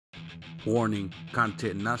Warning,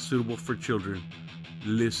 content not suitable for children.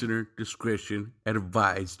 Listener discretion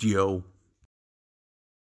advised, yo.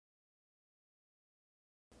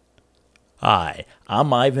 Hi,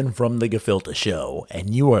 I'm Ivan from The Gefilte Show,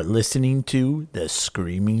 and you are listening to The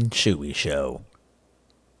Screaming Chewy Show.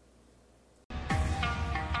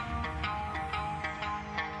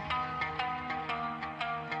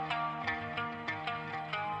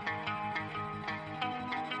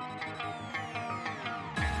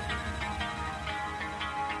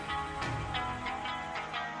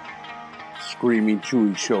 Screaming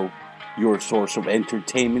Chewy Show, your source of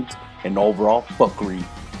entertainment and overall fuckery.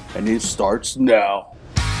 And it starts now.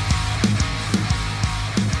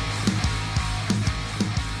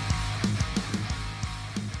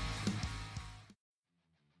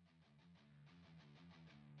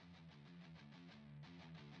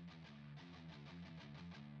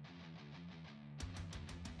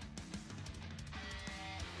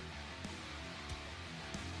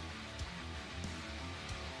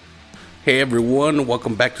 Hey everyone,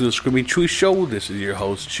 welcome back to the Screaming Chewy Show. This is your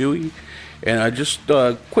host Chewy, and just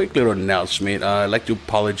a quick little announcement. I'd like to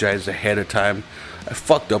apologize ahead of time. I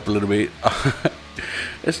fucked up a little bit.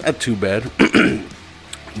 It's not too bad,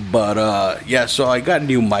 but yeah. So I got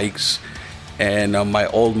new mics, and my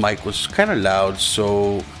old mic was kind of loud,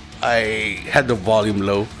 so I had the volume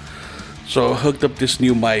low. So I hooked up this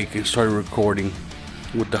new mic and started recording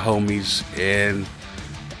with the homies, and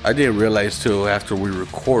I didn't realize till after we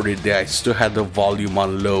recorded that I still had the volume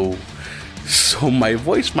on low, so my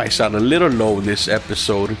voice might sound a little low in this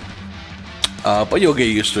episode, but you'll get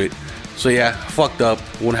used to it. So yeah, fucked up,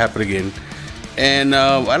 won't happen again. And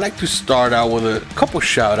I'd like to start out with a couple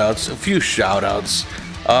shout-outs, a few shout-outs.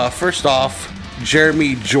 First off,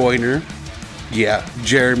 Jeremy Joyner. Yeah,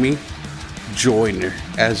 Jeremy Joyner,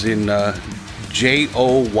 as in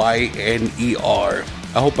Joyner.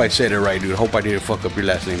 I hope I said it right, dude. I hope I didn't fuck up your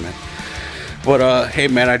last name, man. But, hey,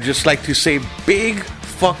 man, I'd just like to say big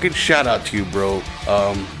fucking shout out to you, bro.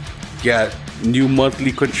 Yeah, new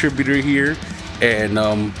monthly contributor here, and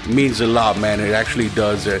means a lot, man. It actually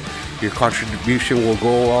does. Your contribution will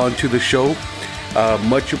go on to the show.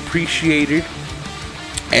 Much appreciated.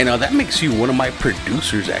 And that makes you one of my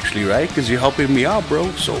producers, actually, right? Because you're helping me out,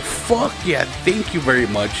 bro. So, fuck yeah, thank you very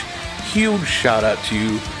much. Huge shout out to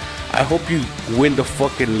you. I hope you win the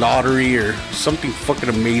fucking lottery or something fucking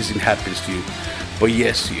amazing happens to you. But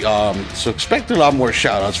yes, so expect a lot more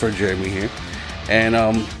shout outs for Jeremy here. And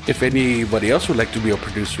if anybody else would like to be a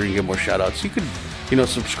producer and get more shout outs, you could,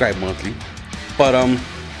 subscribe monthly. But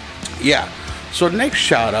yeah, so next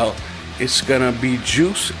shout out is gonna be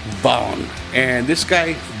Juice Vaughn. And this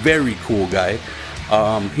guy, very cool guy.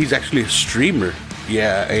 He's actually a streamer.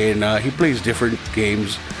 Yeah, and he plays different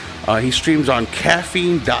games. He streams on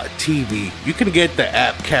caffeine.tv. You can get the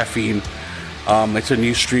app Caffeine. It's a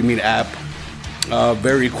new streaming app.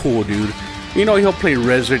 Very cool, dude. He'll play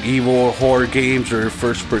Resident Evil horror games or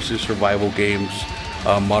first-person survival games,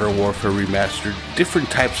 Modern Warfare Remastered, different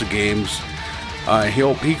types of games.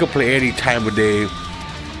 He can play any time of day.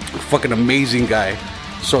 Fucking amazing guy.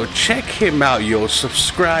 So check him out, yo.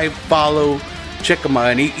 Subscribe, follow, check him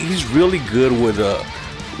out. And he's really good with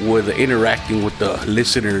interacting with the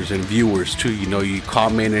listeners and viewers too. You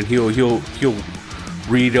comment and he'll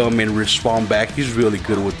read them and respond back. He's really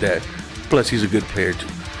good with that. Plus he's a good player too.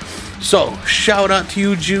 So shout out to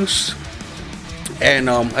you, Juice. And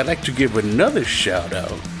I'd like to give another shout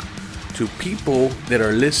out to people that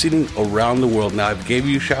are listening around the world. Now, I've gave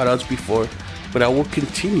you shout outs before, but I will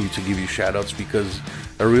continue to give you shout outs because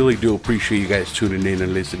I really do appreciate you guys tuning in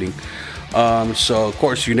and listening. So of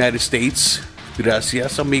course, United States,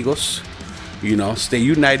 gracias, amigos. Stay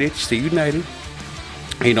united.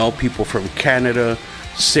 People from Canada,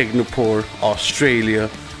 Singapore, Australia,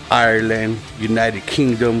 Ireland, United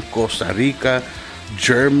Kingdom, Costa Rica,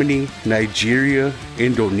 Germany, Nigeria,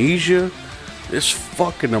 Indonesia. It's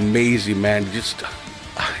fucking amazing, man.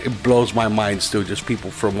 It blows my mind still. Just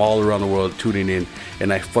people from all around the world tuning in,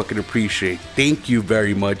 and I fucking appreciate. Thank you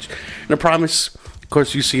very much. And I promise, of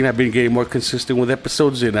course, you've seen I've been getting more consistent with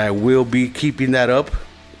episodes, and I will be keeping that up.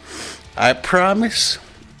 I promise.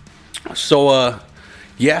 So,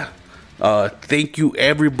 yeah. Thank you,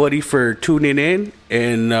 everybody, for tuning in.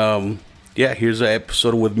 And, yeah, here's an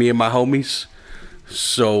episode with me and my homies.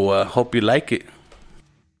 So, hope you like it.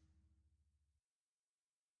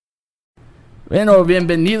 Bueno,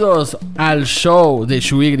 bienvenidos al show de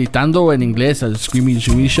Chewy Gritando, en inglés, al Screaming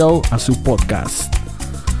Chewy Show, a su podcast.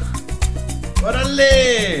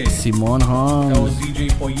 ¡Órale! Simón Holmes. That was DJ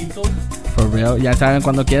Pollito. For real. Ya saben,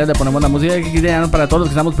 cuando quieran le ponemos la música que quieran para todos los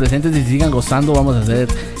que estamos presentes y sigan gozando. Vamos a hacer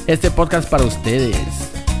este podcast para ustedes.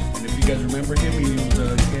 And if you guys remember him. He was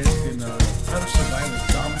a guest in How to Survive a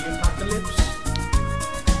Zombie Apocalypse.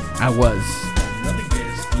 I was. Another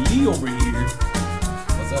guest, Lee over here.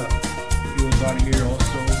 What's up? He was on here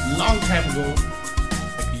also a long time ago,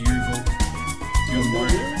 like a year ago. You and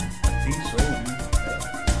Mark. I think so, dude.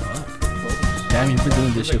 Damn, you've been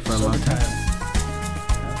doing this shit for a long time.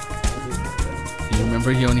 You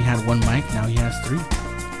remember he only had one mic, now he has 3.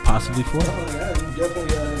 Possibly 4. Oh, yeah, you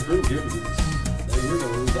definitely improved here because that year ago,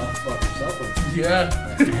 it was off fucking cell phone.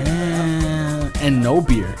 Yeah. And no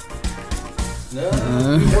beer. No,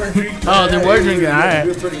 We weren't drinking. Oh, they were drinking. Alright.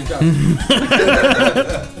 We were pretty tough.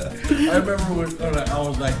 I remember when I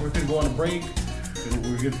was like, we're gonna go on a break,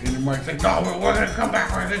 and Mark's like, no, we're gonna come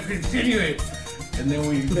back, we're gonna continue it. And then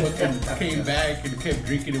we fucking came back and kept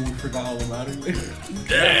drinking and we forgot all about it.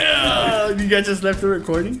 Damn! You guys just left the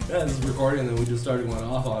recording? Yeah, this is recording, and then we just started going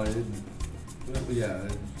off on it. And, yeah,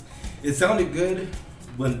 it sounded good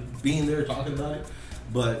when being there talking about it,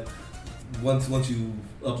 but once you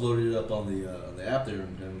uploaded it up on the app there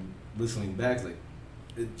and listening back, like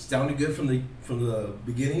it sounded good from the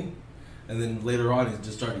beginning. And then later on, it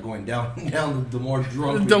just started going down. The more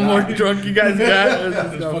drunk, The more drunk you guys got.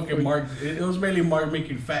 It was fucking Mark. It was mainly Mark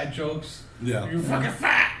making fat jokes. Yeah. You're fucking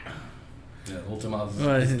fat. Yeah, the whole time I was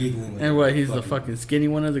What, giggling. Like and what, he's the fucking skinny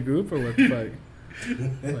one of the group, or what the fuck?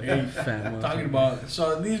 Like, fat motherfucker. Talking about,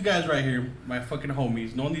 so these guys right here, my fucking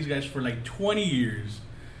homies, known these guys for like 20 years,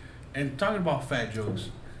 and talking about fat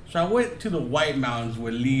jokes. So I went to the White Mountains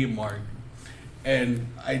with Lee and Mark, and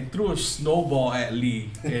I threw a snowball at Lee,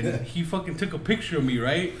 and he fucking took a picture of me,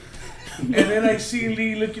 right? And then I see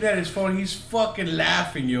Lee looking at his phone, he's fucking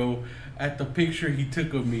laughing, yo, at the picture he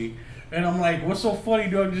took of me. And I'm like, what's so funny,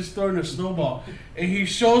 dude? I'm just throwing a snowball. And he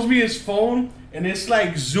shows me his phone, and it's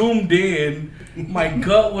like zoomed in. My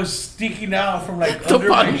gut was sticking out from like The under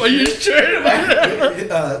bottom my of your shirt.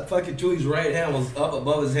 shirt. fucking Chewie's right hand was up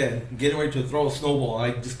above his head, getting ready to throw a snowball.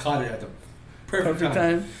 I just caught it at the perfect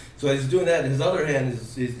time. So he's doing that. His other hand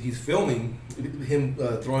is he's filming him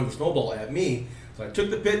throwing the snowball at me. So I took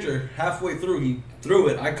the picture. Halfway through, he threw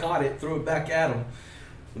it. I caught it, threw it back at him.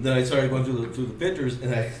 And then I started going through the pictures,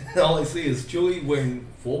 and all I see is Chewie wearing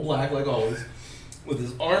full black like always, with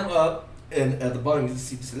his arm up, and at the bottom you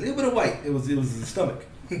see just a little bit of white. It was his stomach.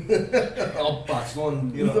 All boxed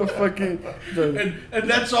on, you know. The fucking. And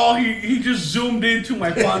that's all he just zoomed into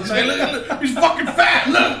my pants. Like, look, he's fucking fat,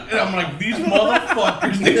 look. And I'm like, these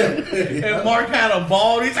motherfuckers, dude. And Mark had a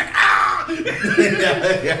ball, and he's like, ah!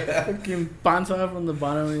 Fucking panza from the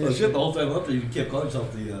bottom of your Well, shit, the whole time up there, you kept calling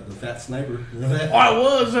yourself the fat sniper. You know that? Oh, I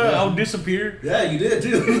was. I would disappear. Yeah, you did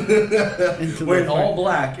too. Wearing all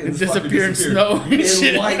black and disappear in snow and in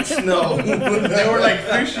shit. white snow. They were like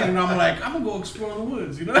fishing, and I'm like, I'm gonna go explore the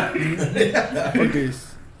woods, you know? Fuckers.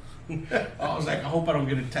 I was like, I hope I don't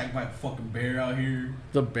get attacked by a fucking bear out here.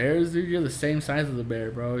 The bears, dude, you're the same size as the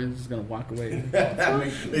bear, bro. He's just gonna walk away.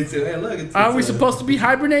 They say, hey, look, Are we supposed to be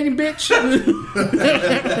hibernating, bitch?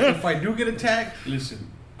 If I do get attacked, listen,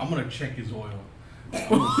 I'm gonna check his oil. He's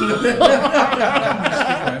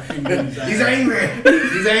angry.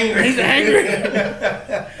 He's angry. He's angry.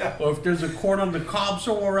 Or if there's a corn on the cob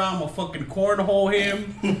somewhere around, I'm gonna fucking cornhole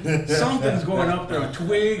him. Something's going up there, a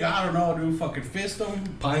twig, I don't know, dude, fucking fist him.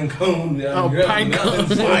 Pine cone. Yeah, Oh, pine cone.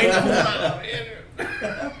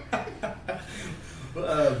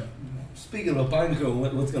 Speaking of a pine cone,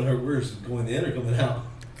 what's gonna hurt worse, going in or coming out?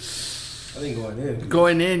 I think going in.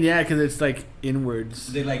 Going in, yeah, because it's like inwards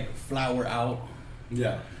They like flower out.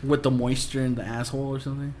 Yeah. with the moisture in the asshole or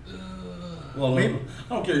something. Well, Maybe-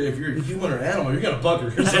 I don't care if you're a human or animal, you're gonna bug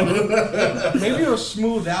her or something. Maybe it'll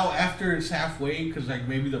smooth out after it's halfway, because like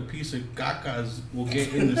maybe the piece of cacas will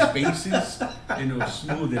get in the spaces and it'll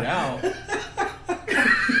smooth it out.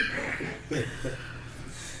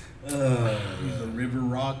 The river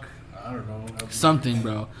rock, I don't know. Something,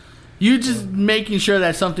 bro. You just making sure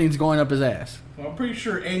that something's going up his ass. Well, I'm pretty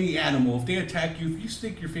sure any animal, if they attack you, if you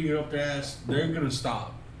stick your finger up their ass, they're gonna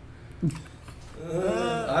stop.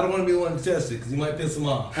 I don't want to be the one to test it because you might piss them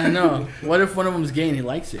off. I know. What if one of them's gay and he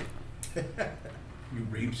likes it? He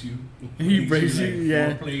rapes you. He rapes you,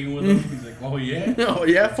 yeah. Playing with him. He's like, oh yeah. Oh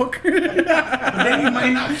yeah, fucker. But then he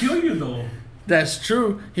might not kill you though. That's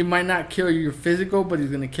true. He might not kill your physical, but he's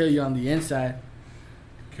gonna kill you on the inside.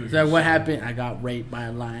 Kill Is that your what soul. happened? I got raped by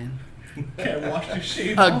a lion. Can't wash the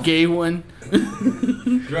shit A off. gay one.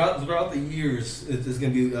 Throughout the years, it's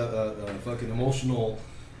going to be fucking emotional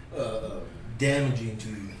damaging to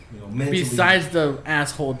you, know, mentally. Besides the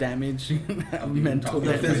asshole damage, mental The Talking to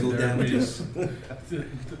my damage. physical therapist. damages. The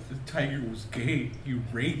tiger was gay. You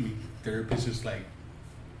raped me. Therapist is like,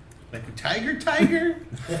 Like a tiger?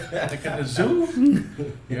 Like at the zoo?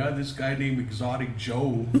 Yeah, this guy named Exotic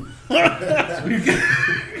Joe.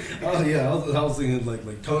 Oh yeah, I was thinking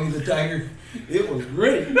like Tony the Tiger. It was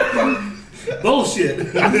great.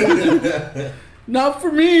 Bullshit. Not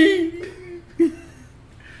for me.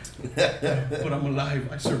 But I'm alive.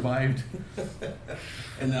 I survived.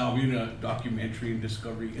 And now I'm in a documentary and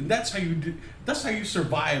Discovery. And that's how you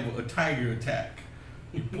survive a tiger attack.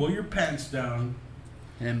 You pull your pants down.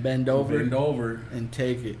 And bend over and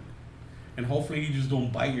take it. And hopefully you just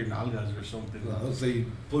don't bite your nalgas or something. I would say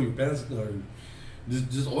pull your pants or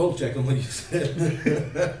just oil check them like you said.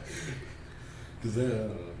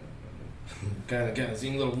 Because kind of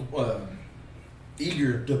seem a little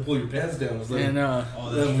eager to pull your pants down. It's like, that's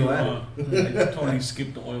true. Like Tony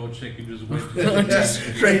skipped the oil check and just went just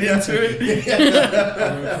straight into it.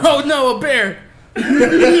 Oh no, a bear!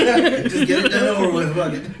 Just get it done over with,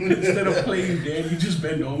 fuck it. Instead of playing dead, you just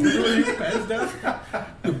bend over with your pants down.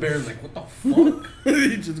 The bear's like, what the fuck?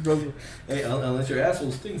 He just goes. Hey, unless your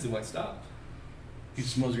asshole stinks, it might stop. He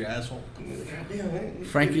smells your asshole. Goddamn, man.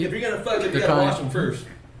 Frankie, if you're gonna fuck it, you gotta wash them first.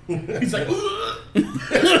 He's like,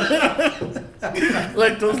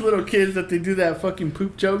 like those little kids that they do that fucking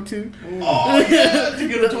poop joke to. Oh yeah, to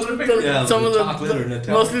get a toilet paper. Yeah, some of the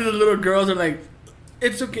mostly the little girls are like,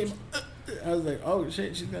 it's okay. I was like, oh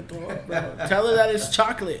shit, she's gonna throw up, bro. Tell her that it's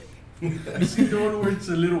chocolate. You see the one where it's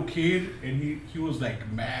a little kid and he was like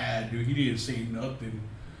mad, dude. He didn't say nothing.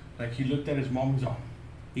 Like he looked at his mom.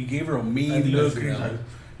 He gave her a mean look. And he's like,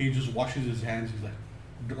 he just washes his hands. He's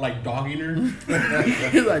like dogging her.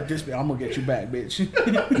 He's like, this, I'm gonna get you back, bitch.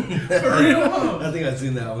 For real? I think I've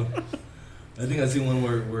seen that one. I think I've seen one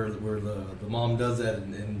where the mom does that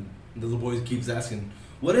and the little boy keeps asking,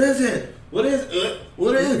 what is it? What is it?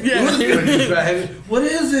 What is it? Yeah. What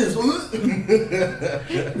is this?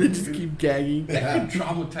 They just keep gagging. That could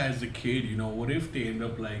traumatize the kid, you know. What if they end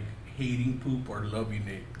up like hating poop or loving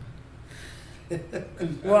it?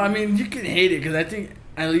 Well, I mean, you can hate it because I think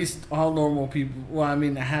at least all normal people. Well, I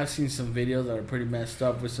mean, I have seen some videos that are pretty messed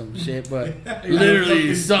up with some shit, but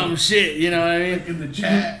literally some shit. You know what I mean? Like in the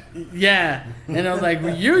chat. Yeah, and I was like,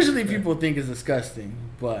 well, usually people think it's disgusting,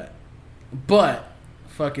 but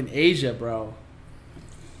fucking Asia, bro.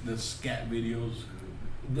 The scat videos.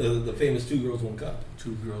 The famous 2 girls, 1 cup.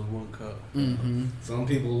 2 girls, 1 cup. Mm-hmm. Some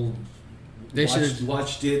people They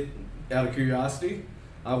watched it out of curiosity.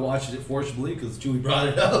 I watched it forcibly because Chewy brought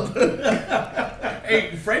it up.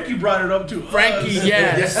 Hey, Frankie brought it up too. Frankie,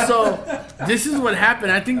 yeah. So this is what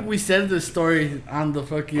happened. I think we said this story on the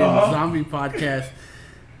fucking zombie podcast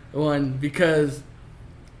one because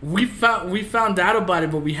we found out about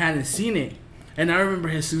it, but we hadn't seen it. And I remember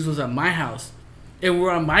Jesus was at my house, and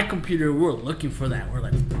we're on my computer. We were looking for that. We're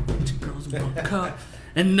like, 2 girls, 1 cup,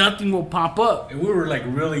 and nothing will pop up. And we were like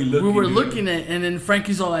really looking. We were looking at, and then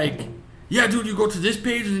Frankie's all like, yeah, dude, you go to this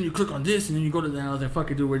page, and then you click on this, and then you go to that. I was like, fuck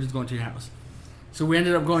it, dude, we're just going to your house. So we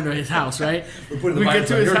ended up going to his house, right? We get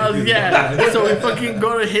to his house, yeah. So we fucking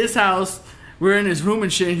go to his house. We're in his room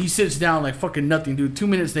and shit, and he sits down like fucking nothing, dude. 2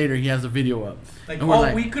 minutes later, he has the video up. Like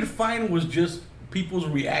all we could find was just people's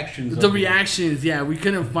reactions. The reactions, yeah. We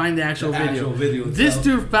couldn't find the actual video. This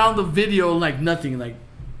dude found the video like nothing, like.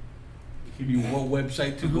 Give you what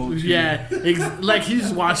website to go to? Yeah, like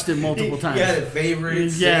he's watched it multiple times. Yeah,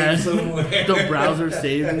 favorites. Yeah, somewhere. The browser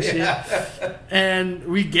saved and shit. Yeah. And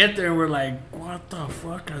we get there and we're like, what the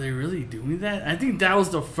fuck? Are they really doing that? I think that was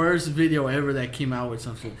the first video ever that came out with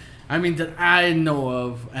something. I mean, that I know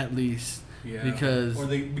of at least. Yeah. Because or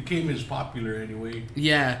they became as popular anyway.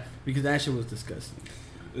 Yeah, because that shit was disgusting.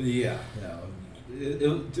 Yeah.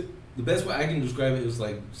 The best way I can describe it is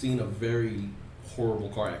like seeing a very horrible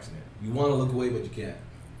car accident. You want to look away, but you can't.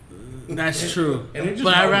 That's true.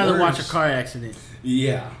 But I'd rather watch a car accident.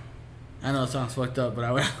 Yeah. I know it sounds fucked up, but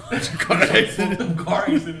I would watch a car accident. Car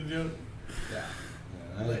accident, Joe. Yeah.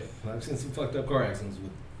 I've seen some fucked up car accidents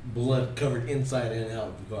with blood covered inside and out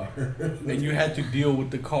of the car. And you had to deal with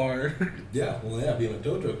the car. Yeah, being a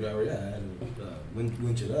tow truck driver, I had to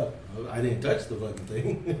winch it up. I didn't touch the fucking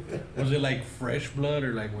thing. Was it like fresh blood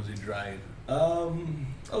or like was it dried? A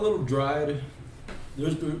little dried.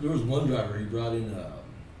 There was one driver. He brought in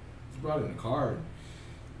a car,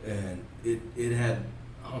 and it had,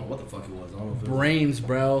 I don't know what the fuck it was. I don't know if it brains,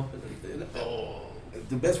 bro.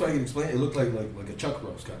 The best way I can explain it looked like a chuck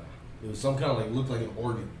roast kind of. It was some kind of looked like an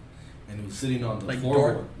organ, and it was sitting on the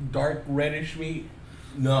floor. Dark reddish meat.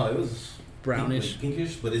 No, it was brownish,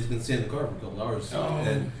 pinkish, but it's been sitting in the car for a couple hours. Oh.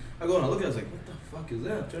 And I go and I look at it. I was like, what the fuck is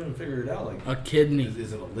that? I'm trying to figure it out. Like a kidney.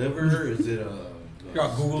 Is it a liver? Is it a You're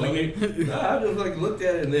Googling it? Nah, I just looked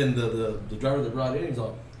at it, and then the driver that brought it in, he's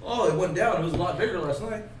like, oh, it went down. It was a lot bigger last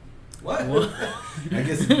night. What? I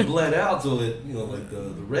guess it bled out, so it like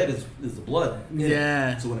the red is the blood.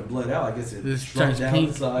 Yeah. So when it bled out, I guess it This shrunk turns down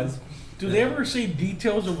pink. the size. Do they ever say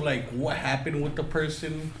details of like what happened with the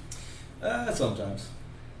person? Sometimes.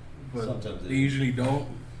 But Sometimes they usually don't.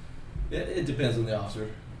 It depends on the officer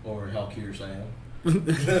or how curious I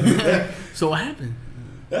am. So what happened?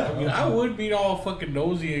 I mean, I would be all fucking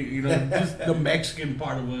nosy, just the Mexican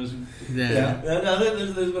part of us. Yeah. No,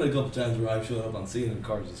 there's been a couple times where I've showed up on scene and the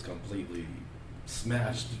car's just completely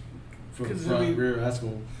smashed from the front, rear,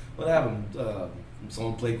 asking what happened.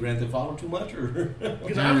 Someone played Grand Theft Auto too much, or?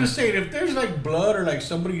 Because I'm just saying, if there's like blood or like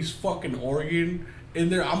somebody's fucking organ in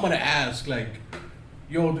there, I'm gonna ask like,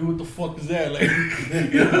 "Yo, dude, what the fuck is that?" Like,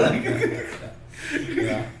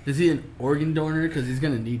 Yeah. Is he an organ donor? Because he's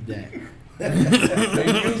gonna need that.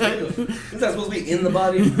 Is that supposed to be in the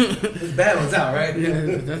body? It's bad when it's out, right?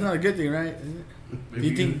 Yeah, that's not a good thing, right? Do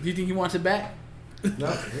you think he wants it back?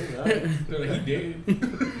 No, they're like, he did.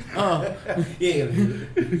 Oh, he ain't gonna need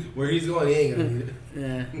it. Where he's going, he ain't gonna need it.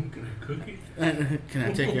 yeah. Can I cook it? Can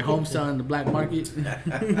I take it home, sell it in the black market?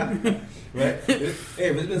 Right? Hey, if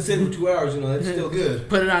it's been sitting for 2 hours, it's still good.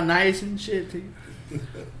 Put it on nice and shit. Too.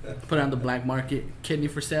 Put it on the black market. Kidney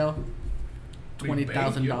for sale.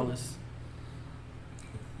 $20,000.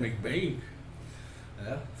 Make bank.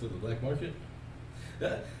 Yeah, to the black market.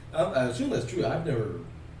 Yeah, I assume that's true. I've never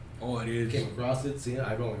It is. came across it, seen it.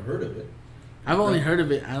 I've only heard of it. I've only heard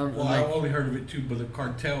of it. I don't Well, like. I've only heard of it too, but the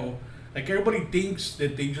cartel, like everybody thinks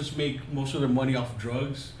that they just make most of their money off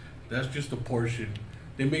drugs. That's just a portion.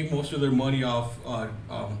 They make most of their money off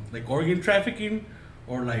like organ trafficking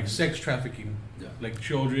or like sex trafficking. Yeah. Like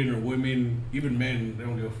children or women, even men, they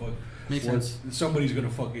don't give a fuck. Makes sense. Somebody's gonna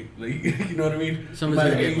fuck it. Like, you know what I mean? Somebody's By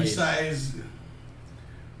gonna get age laid. size,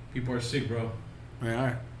 people are sick, bro. They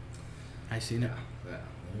are. I seen it. Yeah.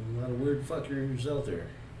 A lot of weird fuckers out there.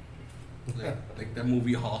 Like that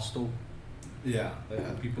movie Hostel. Yeah.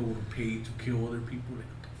 People would pay to kill other people. Like,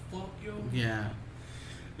 what the fuck, yo? Yeah.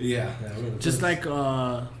 Yeah. Just like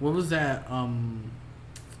what was that?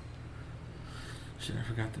 Shit, I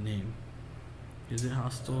forgot the name. Is it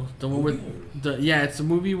Hostel? The one with it's a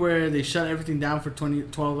movie where they shut everything down for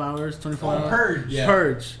 12 hours, 24 hours. Purge. Yeah.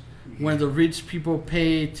 Purge. When the rich people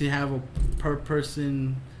pay to have a per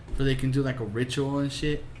person, so they can do like a ritual and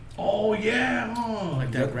shit. Oh yeah. Oh.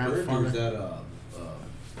 Like that grandfather. Is that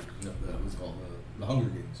what's called the Hunger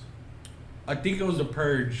Games? I think it was the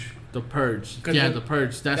Purge. The Purge. 'Cause Yeah, the- the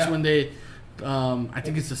Purge. That's when they. I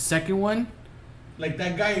think it's the second one. Like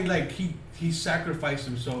that guy, like he sacrificed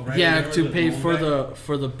himself, right? Yeah, Remember to the pay old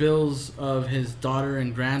for guy? the bills of his daughter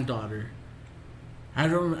and granddaughter. I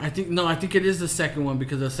think it is the second one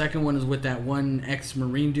because the second one is with that one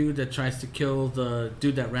ex-Marine dude that tries to kill the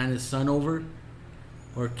dude that ran his son over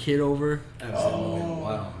or kid over. I haven't seen that movie in a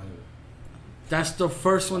while. That's the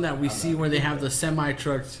first one that we see where they have the semi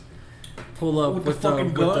trucks pull up With the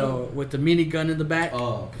fucking gun? with the minigun in the back.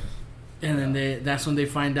 Oh, okay. And then that's when they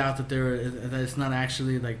find out that that it's not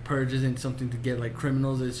actually like purge isn't something to get like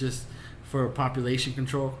criminals. It's just for population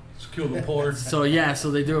control. Just kill the poor. So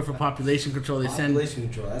so they do it for population control. They Population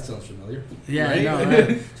control. That sounds familiar. Yeah, Right? I know,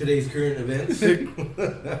 right? Today's current events.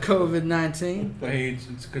 COVID-19. But hey,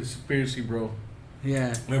 it's a conspiracy, bro.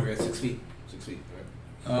 Yeah. Remember, it's 6 feet. 6 feet,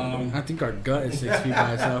 right? I think our gut is 6 feet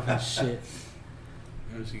by itself and shit.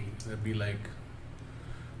 Let me see. That'd be like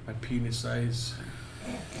my penis size.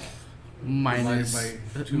 Minus Divided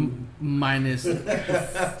by 2. minus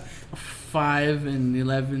 5 and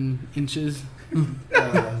 11 inches.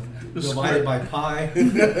 Divided by pi.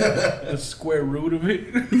 The square root of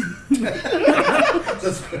it.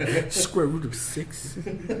 Square root of 6.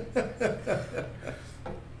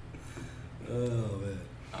 Oh man.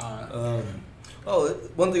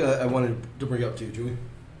 One thing I wanted to bring up to you, Joey.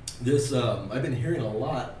 This I've been hearing a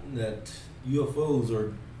lot that UFOs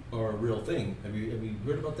are a real thing. Have you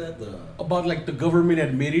heard about that? About like the government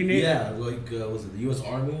admitting it. Yeah, like was it the U.S.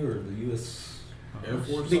 Army or the U.S. Air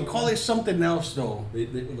Force? They call it something else though. They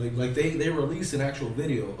released an actual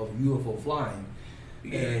video of UFO flying,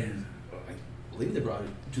 and I believe they brought it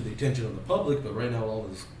to the attention of the public. But right now, all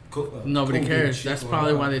this Nobody COVID cares. shit That's going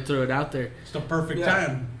probably on. why they threw it out there. It's the perfect Yeah.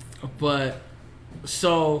 time. But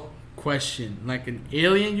so question, like an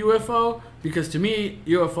alien UFO, because to me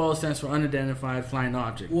UFO stands for unidentified flying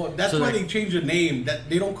object. Well, that's So why like- they changed the name. That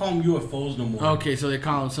they don't call them UFOs no more. Okay, so they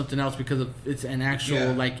call them something else because it's an actual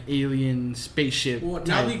Yeah. like alien spaceship. Well,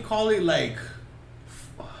 now type. they call it like,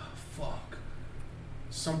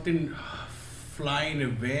 something flying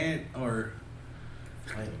event or.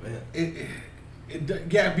 Flying event.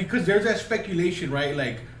 Yeah, because there's that speculation, right?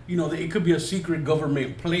 Like, it could be a secret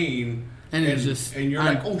government plane And it's just... And you're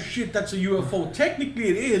like, oh shit, that's a UFO. Technically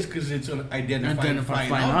it is, because it's an identified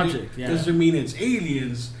flying object. Yeah. Doesn't mean it's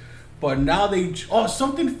aliens. But now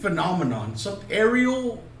something phenomenon. Some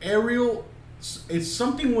aerial, it's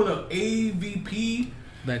something with an AVP.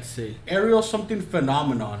 Let's see. Aerial something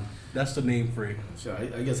phenomenon. That's the name for it. So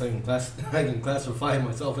I guess I can classify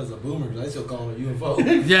myself as a boomer because I still call it a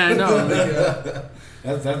UFO. Yeah, I know.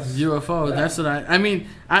 That's UFO. Yeah. That's what I mean.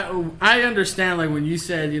 I understand, like, when you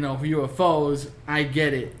said, UFOs, I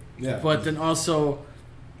get it. Yeah. But then also,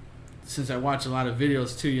 since I watch a lot of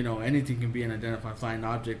videos too, anything can be an identified flying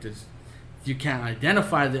object. You can't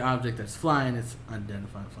identify the object that's flying. It's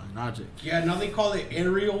unidentified flying object. Yeah, now they call it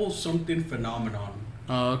aerial something phenomenon.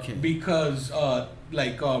 Oh, okay. Because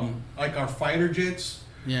like our fighter jets.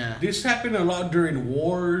 Yeah. This happened a lot during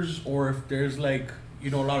wars, or if there's a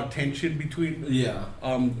lot of tension between. Yeah.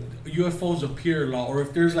 UFOs appear a lot, or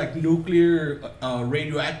if there's like nuclear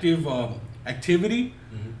radioactive activity,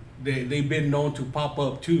 they've been known to pop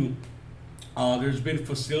up too. There's been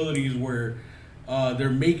facilities where they're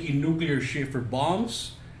making nuclear shit for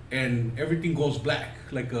bombs, and everything goes black,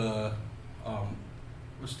 like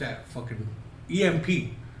what's that fucking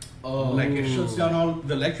EMP. Oh. Like it shuts down all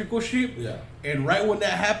the electrical shit. Yeah. And right when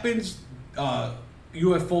that happens,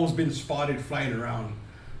 UFOs been spotted flying around.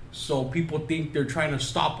 So people think they're trying to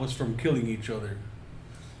stop us from killing each other.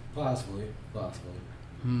 Possibly.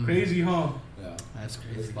 Crazy, huh? Yeah. That's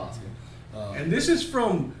crazy. It's possible. And this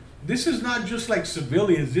is not just like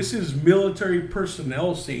civilians. This is military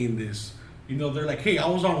personnel saying this. They're like, hey, I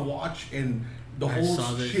was on watch and the whole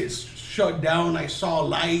shit shut down. I saw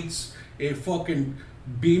lights. It fucking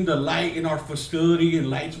beamed a light in our facility and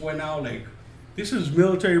lights went out. Like, this is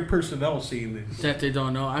military personnel saying this. That they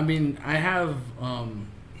don't know. I mean, I have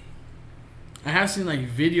seen like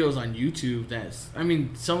videos on YouTube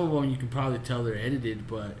some of them you can probably tell they're edited,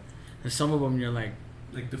 but some of them you're like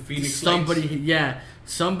the Phoenix somebody lights. Yeah,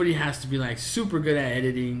 somebody has to be like super good at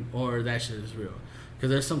editing, or that shit is real,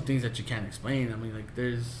 because there's some things that you can't explain. I mean, like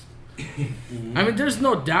there's there's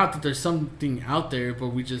no doubt that there's something out there, but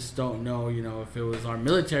we just don't know, if it was our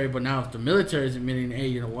military. But now if the military is admitting, hey,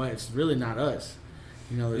 you know what, it's really not us.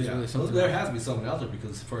 There's really something. There has to be something out there,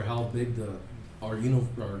 because for how big our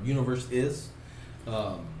universe is,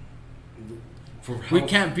 we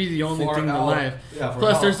can't be the only thing alive. Yeah,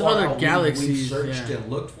 plus there's other galaxies we searched and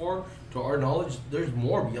looked for. To our knowledge, there's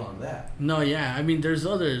more beyond that. No, yeah, I mean there's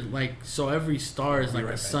other, so every star is like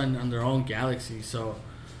a sun on their own galaxy. So,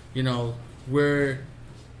 we're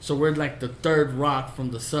like the third rock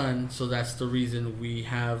from the sun. So that's the reason we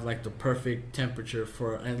have like the perfect temperature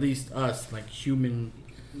for at least us, like human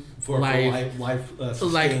for life, like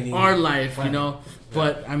our life, planet. Yeah.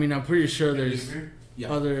 But I mean, I'm pretty sure there's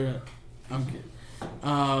other.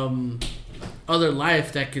 Other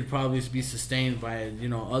life that could probably be sustained by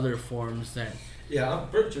other forms that. Yeah, I'm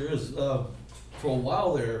pretty sure is for a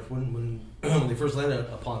while there when they first landed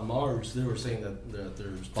upon Mars, they were saying that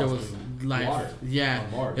there's possibly life. Water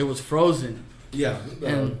on Mars. It was frozen. Yeah,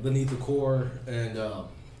 beneath the core, and the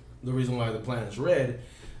reason why the planet's red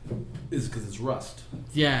is because it's rust.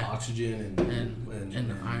 Yeah, oxygen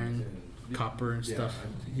and iron. Copper and stuff.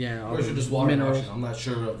 Yeah, or is it just water minerals. And oxygen? I'm not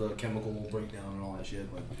sure of the chemical breakdown and all that shit,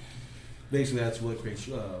 but basically that's what creates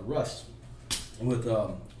rust. With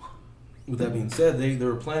that being said, they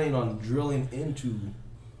were planning on drilling into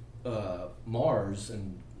Mars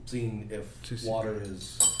and seeing if water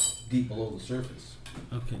is deep below the surface.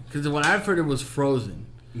 Okay, because what I've heard, it was frozen.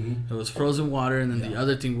 Mm-hmm. It was frozen water, and then the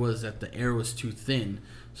other thing was that the air was too thin.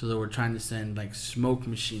 So they were trying to send like smoke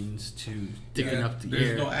machines to thicken up the air.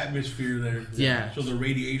 There's no atmosphere there. Yeah. So the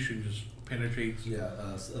radiation just penetrates.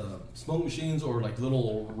 Yeah, smoke machines or like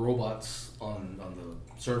little robots on the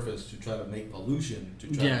surface to try to make pollution.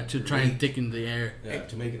 To try and thicken the air. Yeah,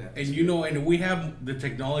 to make it. And we have the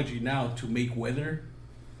technology now to make weather.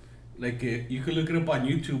 Like you can look it up on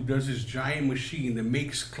YouTube. There's this giant machine that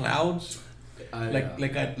makes clouds,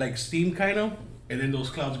 like steam kind of, and then those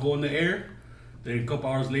clouds go in the air. Then a couple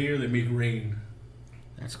hours later, they make rain.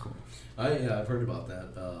 That's cool. I've heard about that.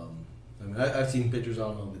 I've seen pictures. I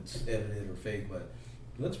don't know if it's edited or fake, but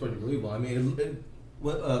it looks pretty believable. I mean,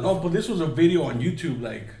 but this was a video on YouTube,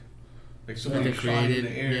 like somebody shot in the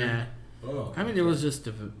air. Yeah. Oh, okay. I mean, it was just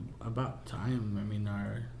about time. I mean,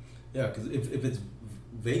 because if it's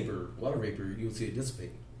water vapor, you would see it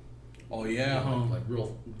dissipate. Oh yeah, like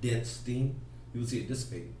real dense steam, you would see it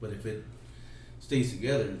dissipate. But if it stays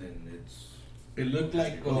together, then it looked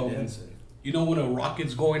like when a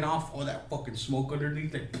rocket's going off, all that fucking smoke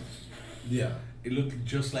underneath, like yeah, it looked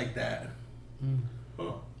just like that.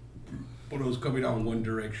 Huh. But it was coming out in one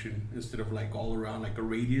direction instead of like all around, like a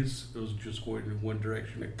radius. It was just going in one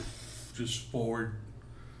direction, like just forward.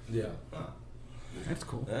 Yeah. Huh. That's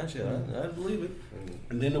cool. Actually, I believe it.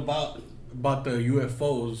 And then about the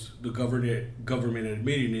UFOs, the government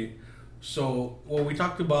admitting it. So when we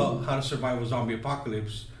talked about how to survive a zombie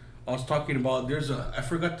apocalypse, I was talking about I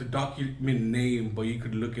forgot the document name, but you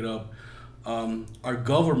could look it up. Our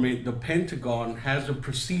government, the Pentagon, has a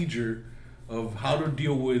procedure of how to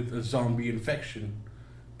deal with a zombie infection.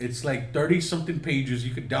 It's like 30 something pages.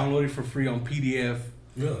 You could download it for free on PDF.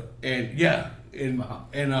 Really? And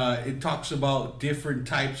it talks about different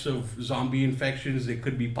types of zombie infections that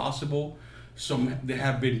could be possible. Some that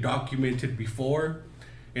have been documented before,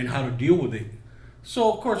 and how to deal with it.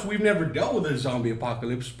 So of course we've never dealt with a zombie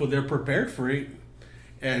apocalypse, but they're prepared for it.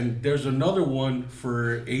 And there's another one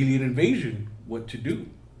for alien invasion, what to do.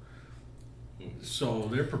 So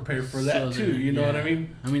they're prepared for that too. You know what I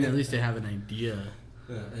mean? I mean, at least they have an idea.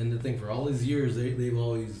 Yeah, and the thing, for all these years, they've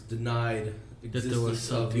always denied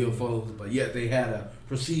existence of UFOs, but yet they had a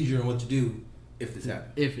procedure on what to do if this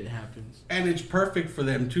happens. If it happens. And it's perfect for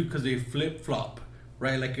them too, because they flip flop,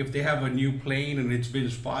 right? Like if they have a new plane and it's been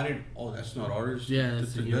spotted, oh, that's not ours. Yeah,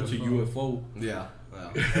 that's a UFO. Yeah.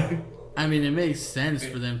 I mean, it makes sense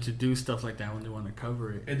for them to do stuff like that when they want to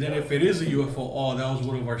cover it. And then if it is a UFO, oh, that was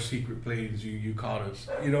one of our secret planes. You caught us.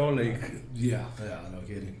 You know, like yeah, no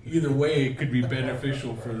kidding. Either way, it could be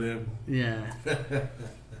beneficial for them. Yeah.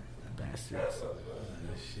 Bastards.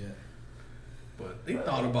 Shit. But they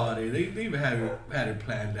thought about it. They've had it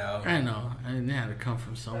planned out. I know. I mean, they had to come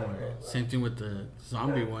from somewhere. Same thing with the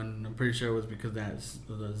zombie one. I'm pretty sure it was because that's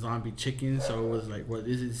the zombie chicken. So it was like, what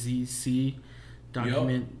is it? ZC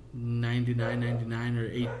document 9999 or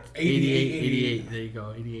 8888. There you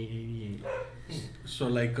go. 8888. So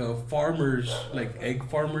like farmers, like egg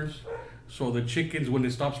farmers. So the chickens, when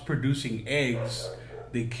it stops producing eggs,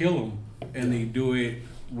 they kill them, and they do it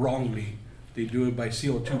wrongly. They do it by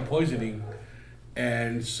CO2 poisoning.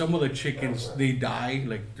 And some of the chickens, they die,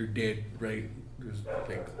 like they're dead, right? There's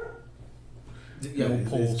like no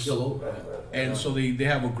pulse. And so they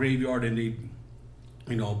have a graveyard, and they,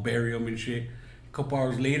 bury them and shit. A couple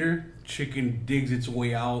hours later, chicken digs its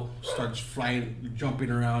way out, starts flying,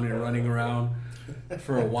 jumping around and running around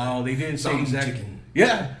for a while. They didn't say exactly. Chicken.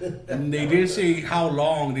 Yeah, and they didn't say how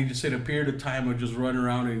long. They just said a period of time of just run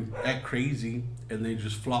around and act crazy, and then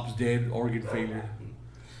just flops dead, organ failure.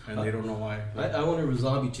 And they don't know why. I wonder if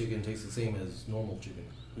zombie chicken tastes the same as normal chicken.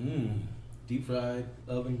 Deep fried,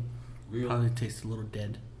 oven, grilled. Probably tastes a little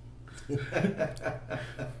dead.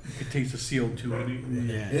 It tastes of CO2 in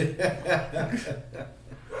it. Yeah.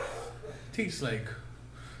 Tastes like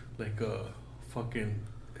a fucking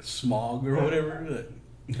smog or whatever.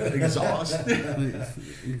 Exhaust.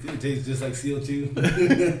 It tastes just like CO2.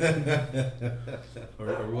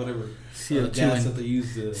 or whatever. CO2 gas that they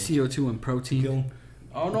use to CO2 and protein. kill.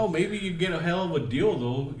 I don't know, maybe you get a hell of a deal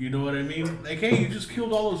though, you know what I mean? Like, hey, you just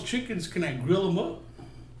killed all those chickens, can I grill them up?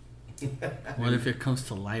 What if it comes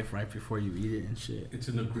to life right before you eat it and shit? It's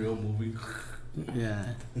in the grill movie.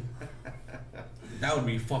 Yeah. That would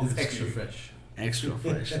be fucking It's extra scary. fresh. Extra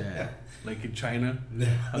fresh, yeah. Like in China,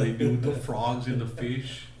 how they do with the frogs and the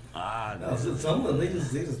fish. No, some of them, they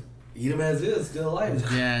just eat them as is, still alive.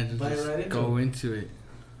 Yeah, Bite just right go into it.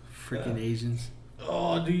 Freaking Asians.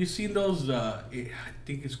 Oh, do you see those, I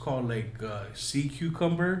think it's called like sea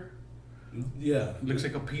cucumber? Yeah. Looks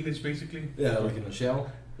like a penis basically. Yeah, like in a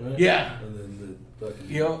shell. Right? Yeah. And then the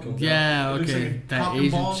fucking comes Yeah, It looks okay. like That cock and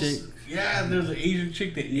Asian balls. chick. Yeah, there's an Asian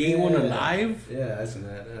chick that ate one alive. Yeah, I seen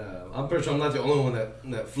that. I'm pretty sure I'm not the only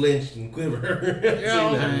one that flinched and quivered.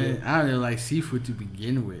 Yeah, I don't really like seafood to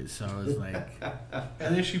begin with, so it's like...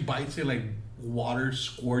 And then she bites it like water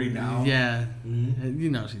squirting out. Yeah. Mm-hmm. You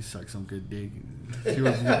know she sucked some good dick.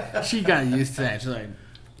 She got used to that. She's like...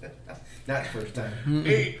 Not the first time.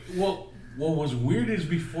 Hey, what was weird is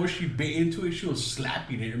before she bit into it, she was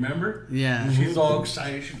slapping it, remember? Yeah. She's all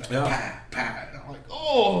excited. She's like, Yeah. pat, pat. And I'm like,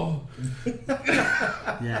 oh.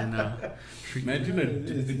 Yeah, no.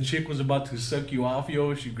 Imagine the chick was about to suck you off,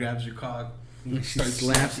 yo. She grabs your cock. She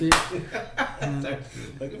slaps it. Like,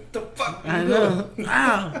 what the fuck? I know.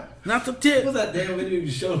 Ow! Not the tip. What was that damn video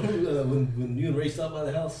you showed when you and Ray stopped by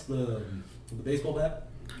the house? The baseball bat?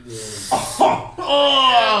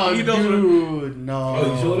 Oh, He knows dude, no.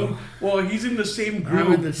 Oh, you showed him? Well, he's in the same group.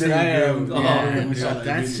 I'm in the same that I am. group. Oh, Yeah, my God.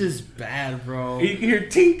 that's just bad, bro. You can hear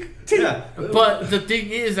tink, tink. Yeah. But the thing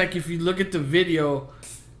is, like, if you look at the video,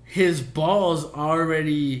 his balls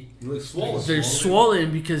already... He looks swollen. They're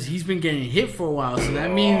swollen because he's been getting hit for a while. So that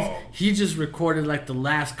means he just recorded, like, the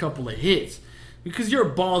last couple of hits. Because your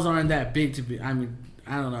balls aren't that big to be... I mean,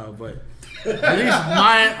 I don't know, but at least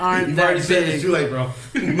mine aren't You've that already said it's big. too late, bro.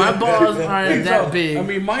 My balls aren't that big. I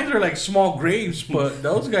mean, mine are like small grapes, but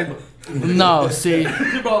those guys. No, see,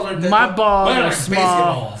 Your balls aren't that my big. balls Mine are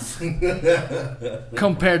small basketballs.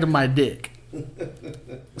 compared to my dick.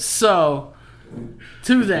 So,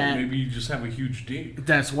 to that, Maybe you just have a huge dick.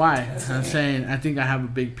 that's why I'm saying I think I have a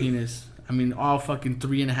big penis. I mean, all fucking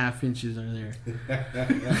 3.5 inches are there.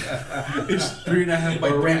 It's 3.5 by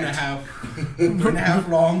 3.5. 3.5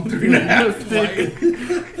 long,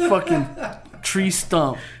 3.5 wide. Fucking tree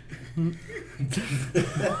stump.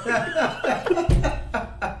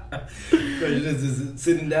 Is it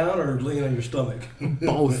sitting down or laying on your stomach?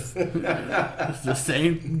 Both. It's the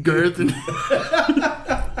same girth. And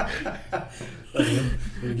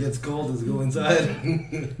When it gets cold, does it go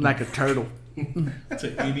inside? like a turtle. It's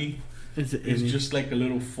an itty. It's It's just like a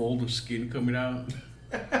little fold of skin coming out.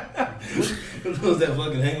 What was that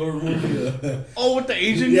fucking Hangover movie? Oh, with the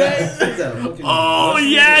Asian Yeah. guy? What's that, fucking Oh Russian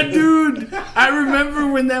yeah, guy? dude! I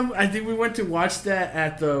remember when that. I think we went to watch that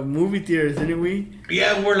at the movie theaters, didn't we?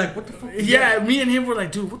 Yeah, we're like, what the fuck? Is Yeah, me and him were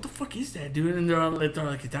like, dude, what the fuck is that, dude? And they're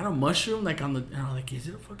like, is that a mushroom? Like on the, and I'm like, is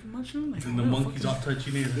it a fucking mushroom? Like, And the what monkey's fuck all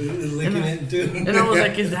touching it. Licking it too. And I was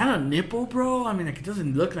like, is that a nipple, bro? I mean, like, it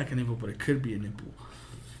doesn't look like a nipple, but it could be a nipple.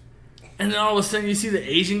 And then all of a sudden, you see the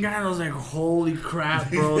Asian guy, and I was like, holy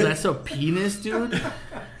crap, bro, that's a penis, dude.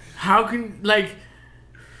 How can, like,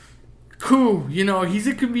 cool, you know, he's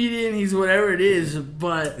a comedian, he's whatever it is,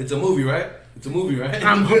 but It's a movie, right? It's a movie, right?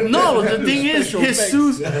 no, the thing is,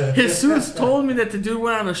 Special Jesus told me that the dude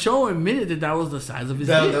went on a show and admitted that was the size of his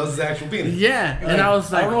that dick. was his actual penis. Yeah, and I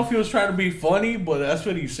was I like, don't know if he was trying to be funny, but that's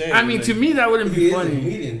what he said. I mean, Like, to me, that wouldn't He be is a funny.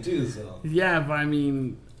 comedian too, so. Yeah, but I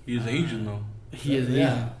mean, he's Asian, though. he is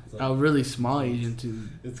Yeah, Asian. so- A really small Asian, too.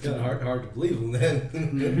 It's kind of hard to believe him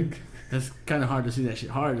then. That's kind of hard to see that shit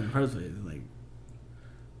hard in the first place. Like,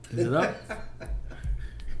 is it up?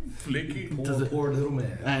 Flick it. Poor little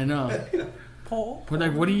man. I know. Pull. But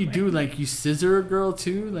like, what do you do? Like, you scissor a girl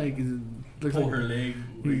too? Like, looks Pull like her leg.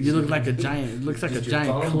 you look like a giant. It looks like a Just your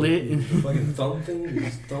giant thumb, clit. the fucking thumb thing, you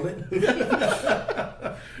just thumb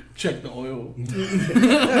it. Check the oil.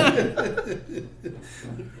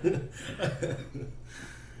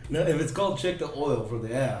 Now, if it's called check the oil for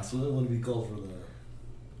the ass, what would it be called for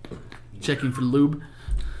the? Checking for lube.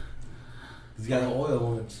 He's got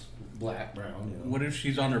oil when it's black, brown, you know. What if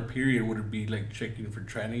she's on her period? Would it be like checking for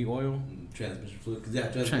tranny oil? Transmission fluid. 'Cause, yeah,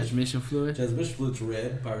 Transmission fluid. transmission fluid's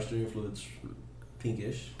red. Power steering fluid's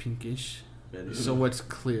pinkish. Pinkish. Red. So what's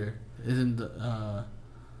clear? Isn't the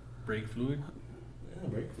Brake fluid? Yeah,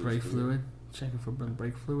 brake fluid? Checking for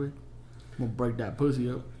brake fluid. I'm gonna break that pussy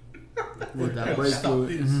up with that brake Stop fluid.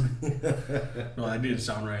 this. No, that didn't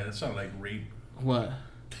sound right. That sounded like rape. What?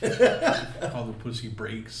 All the pussy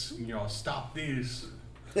breaks. And you're all, stop this.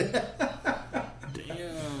 Damn.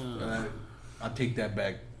 I'll take that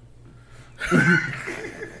back.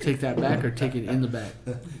 Take that back or take it in the back?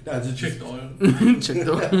 No, just Check the oil. Check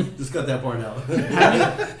the. Just cut that part out.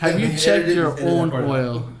 Have you checked your Edit that own part out.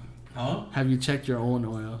 oil? Huh? Have you checked your own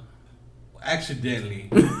oil? Accidentally.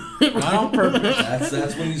 Not on purpose.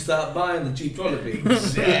 That's when you stop buying the cheap toilet paper.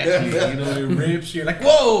 Exactly. You know, it rips. You're like,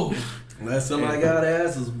 whoa! Last time I got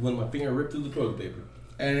ass is when my finger ripped through the toilet paper.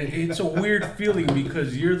 And it's a weird feeling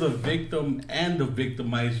because you're the victim and the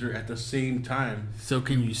victimizer at the same time. So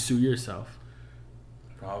can you sue yourself?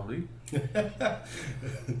 Probably. Ain't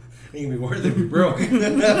gonna be worth it if you broke.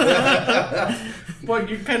 But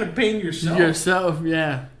you're kind of paying yourself. Yourself,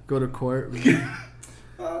 yeah. Go to court.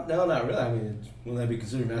 No, not really. I mean, wouldn't that be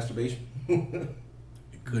considered masturbation?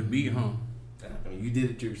 It could be, huh? I mean, you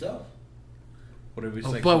did it to yourself. What if it's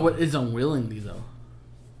Oh, like... but what is unwillingly though?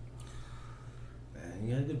 Man,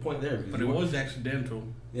 you got a good point there. But it was accidental.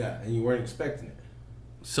 Yeah, and you weren't expecting it.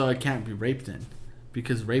 So it can't be rape then,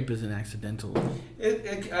 because rape isn't accidental.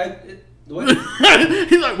 What?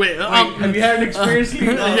 He's like, wait, have you had an experience?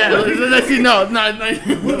 yeah, let's see. No.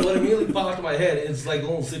 What immediately popped in my head is like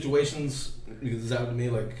little situations, because it's happened to me.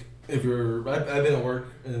 Like if you're, I've been at work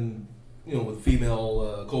and you know with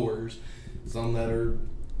female coworkers, some that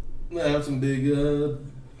have some big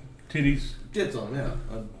Titties. tits on them.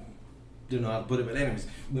 Yeah, I don't know how to put it, but anyways,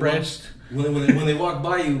 Breast. When they walk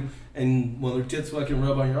by you and when their tits fucking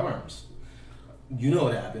rub on your arms, you know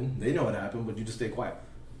what happened. They know what happened, but you just stay quiet.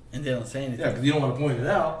 And they don't say anything. Yeah, because you don't want to point it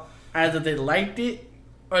out. Either they liked it,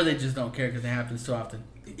 or they just don't care because it happens so often.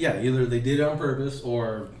 Yeah, either they did it on purpose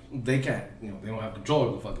or they can't. You know, they don't have control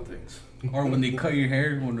over the fucking things. Or when they cut your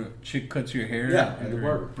hair, when a chick cuts your hair, Yeah, and the her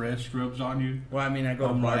barber. breast rubs on you. Well, I mean, I go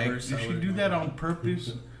to I'm like, barbers. did she do that on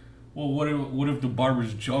purpose? Well, what if the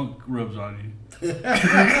barber's junk rubs on you?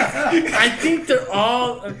 I think they're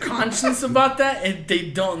all conscious about that, and they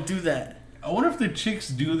don't do that. I wonder if the chicks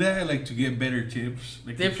do that, like, to get better tips.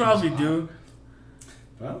 Like, They probably do.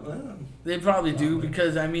 Well, They probably do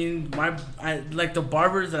because I mean, like the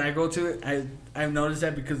barbers that I go to, I've noticed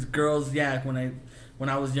that because girls, yeah, when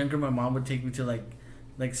I was younger, my mom would take me to like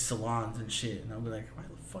salons and shit, and I'll be like, why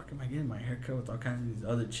the fuck am I getting my hair cut with all kinds of these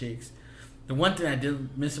other chicks? The one thing I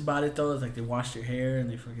did miss about it though is like they wash your hair and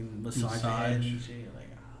they fucking massage your head and shit.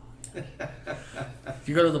 Like, if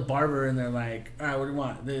you go to the barber and they're like, all right, what do you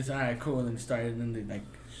want? This, all right, cool, and then and then they like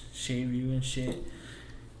shave you and shit.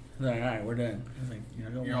 They're like, all right, we're done. I was like, you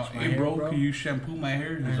know, wash my hair, bro, can you shampoo my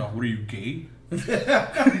hair? He's like, what are you, gay? He's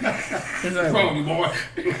like, Wrong, boy.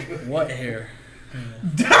 What hair?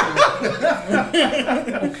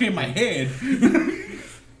 Okay, my head.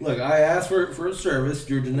 look, I asked for a service.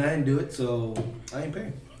 You're denying to do it, so I ain't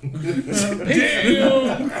paying.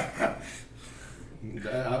 Damn.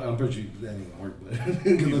 I'm pretty sure that ain't gonna work, but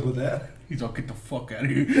good luck with that. He's all, get the fuck out of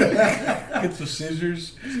here. Get the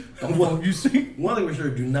scissors. The fuck you see? One thing for sure,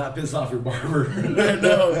 do not piss off your barber.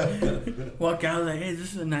 No. Walk out like, hey,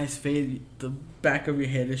 this is a nice fade. The back of your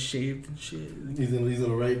head is shaved and shit. He's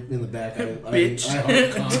gonna right in the back. Bitch. I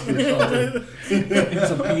heart cock or something.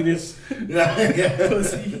 It's a penis. Yeah.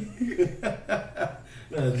 Pussy.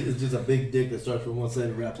 It's just a big dick that starts from one side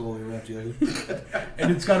and wraps all the way around the other.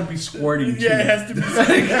 And it's gotta be squirting too. Yeah, it has to be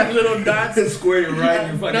like little dots. It's squirting right in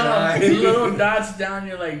your fucking eye. Little dots down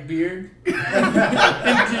your like beard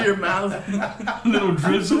into your mouth. Little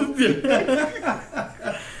drizzle.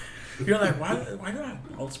 You're like, why do I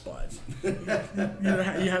have bald spots? You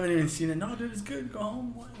haven't even seen it. No, dude, it's good. Go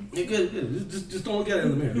home. What? You're good. Just don't look at it in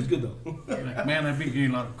the mirror. It's good though. You're like, man, I've been getting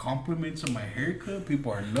a lot of compliments on my haircut.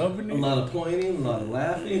 People are loving it. A lot of pointing, a lot of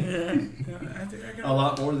laughing. Yeah, I think I got A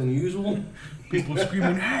lot more than usual. People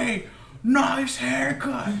screaming, hey, nice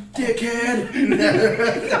haircut. Dickhead.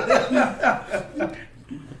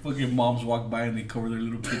 Fucking moms walk by and they cover their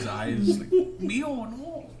little kids' eyes. Like, Mio,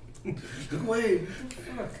 no. Look away. What the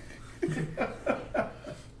fuck?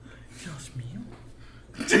 Dios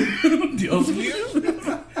mío. Dios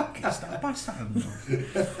mío. ¿Qué está pasando?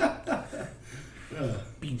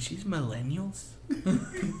 Pinches millennials.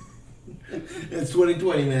 It's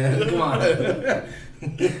 2020, man. Come on.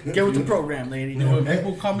 Get with the program, lady. When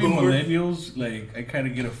people call me millennials, like, I kind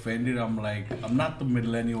of get offended. I'm like, I'm not the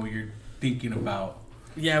millennial you're thinking about.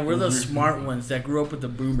 Yeah, we're the smart ones that grew up with the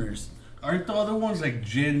boomers. Aren't the other ones like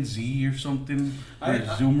Gen Z or something? Or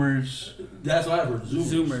Zoomers? That's what I've heard.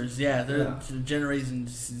 Zoomers, yeah, they're Generation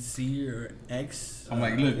Z or X. I'm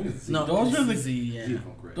like, look, No, those are the Z, yeah.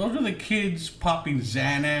 those are the kids popping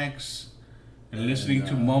Xanax and listening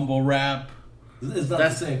to mumble rap. It's not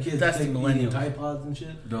That's- the same kids. that's the taking millennials. Tide Pods and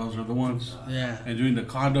shit. Those are the ones. Yeah. And doing the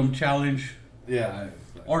condom challenge. Yeah.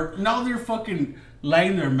 Or now they're fucking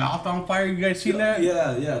lighting their mouth on fire. You guys seen that?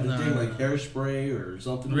 Yeah. They're No. taking like hairspray or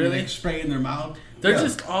something. Really? Like spraying their mouth. They're Yeah.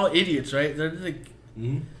 just all idiots, right? They're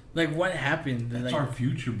Mm-hmm. like what happened? They're That's like, our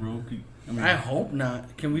future, bro. I mean, I hope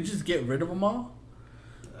not. Can we just get rid of them all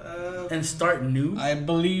and start new? I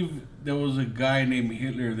believe there was a guy named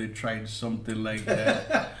Hitler that tried something like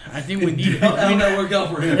that. I think we need How help. did that work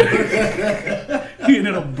out for him? He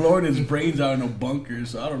ended up blowing his brains out in a bunker,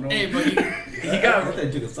 so I don't know. Hey, but he I got. thought they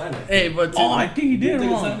took a sign. Hey, but Oh, I think he did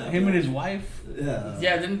Think it's wrong. like that? Him and his wife. Yeah.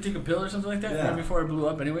 yeah, didn't take a pill or something like that Yeah. right before it blew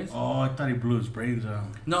up. Anyways, Oh, I thought he blew his brains out.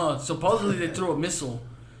 no. Supposedly they threw a missile.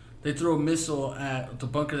 They threw a missile at the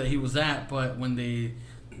bunker that he was at, but when they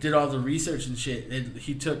did all the research and shit,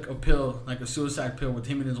 he took a pill, like a suicide pill, with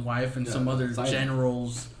him and his wife and Yeah, some other silent.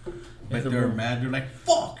 generals. But they're mad. They're like,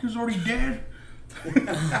 fuck, he was already dead.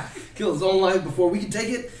 Kill his own life before we can take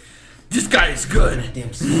it. This guy is good.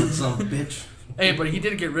 Damn smart son of a bitch. Hey, but he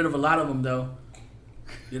did get rid of a lot of them, though.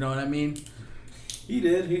 You know what I mean? He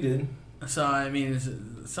did. So I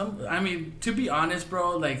mean, to be honest,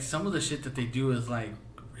 bro, like some of the shit that they do is like,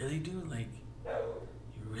 really, dude, like,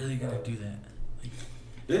 you're really gonna do that?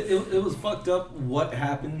 Like, It was fucked up what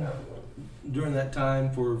happened during that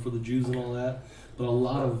time for the Jews and all that, but a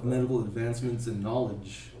lot of medical advancements and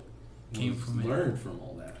knowledge Came was from it. learned from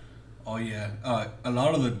all that. Oh, yeah. A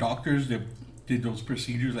lot of the doctors that did those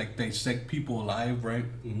procedures, like dissect people alive, right?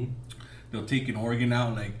 Mm-hmm. They'll take an organ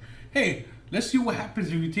out, like, hey, let's see what happens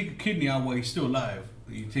if you take a kidney out while he's still alive.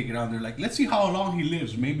 And you take it out, and they're like, let's see how long he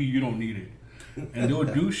lives. Maybe you don't need it. And they'll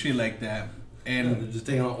do shit like that. Yeah, And they're just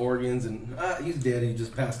taking out organs and he's dead. He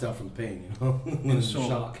just passed out from the pain, you know, in so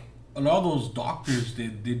shock. a lot of those doctors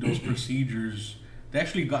that did those procedures, they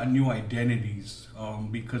actually got new identities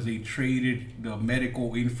because they traded the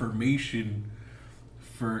medical information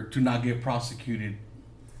to not get prosecuted.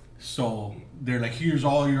 So they're like, here's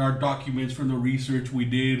all our documents from the research we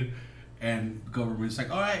did, and the government's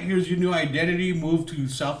like, all right, here's your new identity. Move to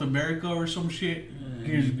South America or some shit.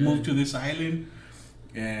 Here's move to this island.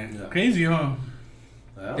 And crazy, huh?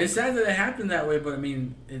 Yeah. It's sad that it happened that way, but I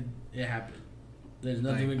mean, it happened. There's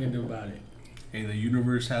nothing we can do about it. Hey, the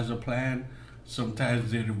universe has a plan.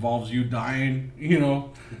 Sometimes it involves you dying. You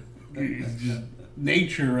know, it's just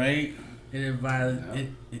nature, right? It involves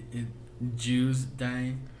Jews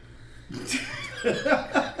dying.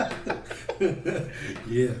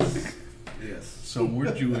 Yes. So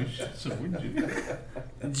we're Jewish.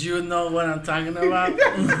 Do you know what I'm talking about?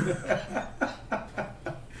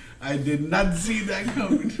 I did not see that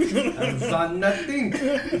coming. I saw nothing.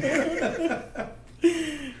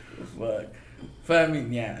 Fuck. But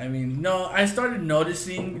I mean, no, I started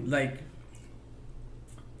noticing, like,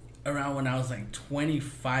 around when I was, like,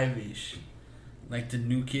 25-ish. Like, the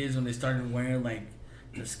new kids, when they started wearing, like,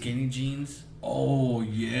 the skinny jeans. Oh,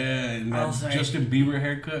 yeah. And I was that like, Justin Bieber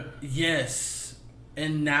haircut? Yes.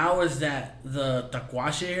 And now is that the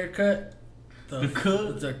taquache haircut? The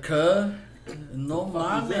cuh? The cuh? No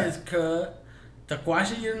mames, cuh.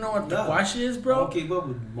 Taquache, you don't know what taquache is, bro? I don't keep up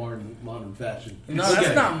with modern fashion. No,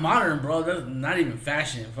 that's not modern, bro. That's not even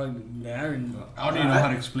fashion. Fuck, I don't even know how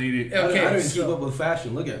to explain it. Okay, I don't even keep up with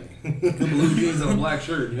fashion. Look at me. Blue jeans and a black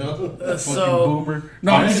shirt, you know? Fucking boomer.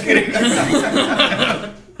 No, I'm just kidding.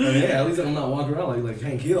 Yeah, at least I'm not walking around like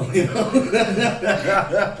Hank Hill, you know?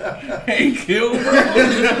 Hank Hill,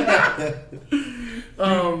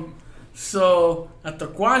 bro. So a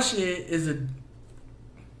taquache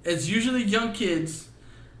it's usually young kids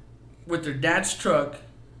with their dad's truck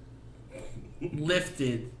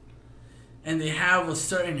lifted, and they have a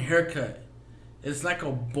certain haircut. It's like a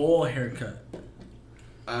bowl haircut.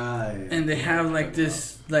 And they have like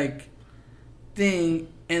this like thing,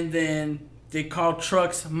 and then they call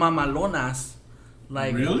trucks mamalonas,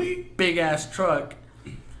 like really big ass truck,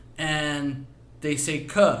 and they say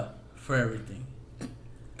 "cuh" for everything.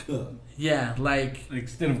 Cuh. Yeah, like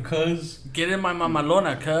instead of cuz. Get in my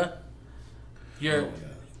mamalona, cuh. Your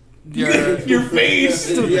face.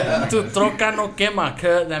 Tu troca no quema,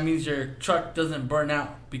 cuh. That means your truck doesn't burn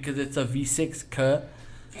out because it's a V6, cuh.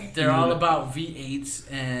 They're all about V8s,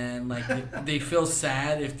 and like they feel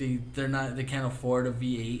sad if they can't afford a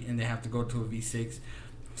V8 and they have to go to a V6.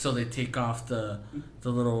 So they take off the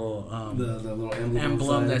little the little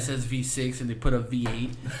emblem that says V6 and they put a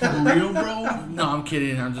V8. For real, bro? No, I'm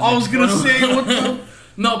kidding. I was gonna say what the.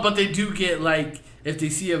 No, but they do get like if they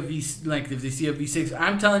see a V6.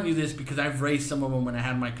 I'm telling you this because I've raced some of them when I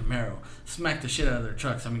had my Camaro. Smacked the shit out of their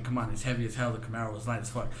trucks. I mean, come on, it's heavy as hell. The Camaro was light as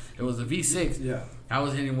fuck. It was a V6. Yeah. I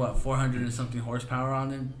was hitting 400 and something horsepower on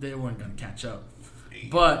them. They weren't gonna catch up,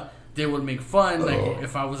 but they would make fun. Like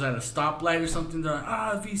if I was at a stoplight or something, they're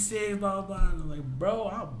like, V6, blah blah. And I'm like, bro,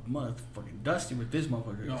 I'm motherfucking dusty with this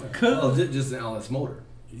motherfucker. Oh, just an LS motor.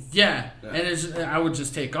 Yeah, and I would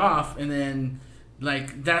just take off, and then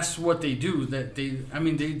like that's what they do. They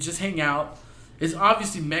just hang out. It's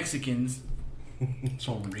obviously Mexicans.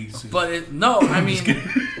 So racist. But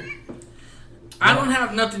I don't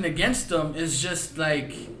have nothing against them. It's just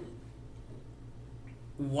like,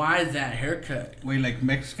 why that haircut? Wait, like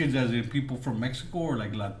Mexicans as in people from Mexico or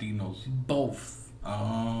like Latinos? Both.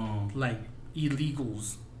 Oh. Like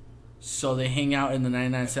illegals. So they hang out in the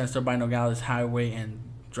 99 cent store by Nogales Highway and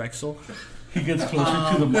Drexel. He gets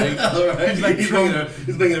closer to the mic. Right. He's like Trump.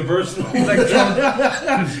 He's making it personal. He's like Trump.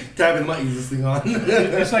 Tapping my ease this thing on.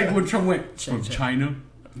 It's like when Trump went from China.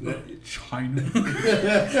 China.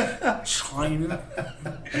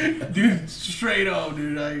 Dude, straight up,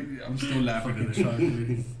 dude. I'm still laughing at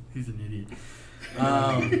it. He's an idiot.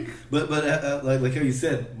 But like how you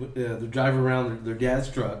said, they're driving around their dad's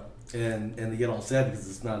truck and they get all sad because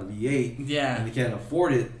it's not a V8. Yeah. And they can't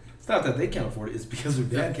afford it. It's not that they can't afford it. It's because their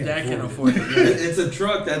dad can't afford it. Yeah. It's a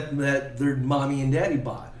truck that their mommy and daddy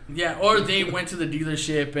bought. Yeah, or they went to the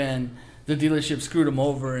dealership and the dealership screwed them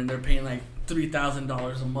over and they're paying like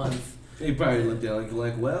 $3,000 a month. They probably looked at it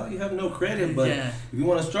like, well, you have no credit, but if you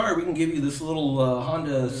want to start, we can give you this little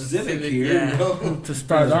Honda Civic here. Yeah. You know? To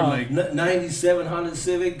start off. Like 97 Honda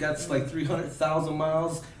Civic, that's like 300,000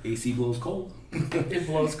 miles. AC blows cold. It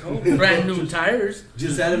blows cold. Brand new tires.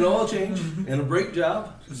 Just had an oil change and a brake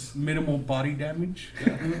job. Just minimal body damage.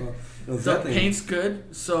 Yeah. The paint's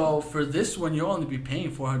good. So for this one, you'll only be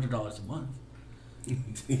paying $400 a month.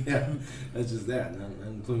 Yeah, that's just that, not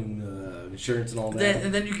including insurance and all that.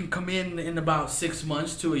 And then you can come in about 6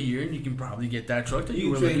 months to a year, and you can probably get that truck that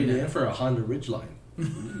you were trade looking it at. in for a Honda Ridgeline.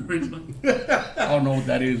 I don't know what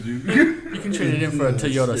that is, dude. You can trade it in for a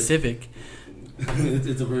Toyota Civic.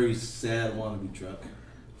 It's a very sad wannabe truck.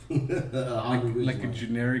 Like a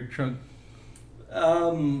generic truck.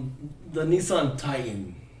 The Nissan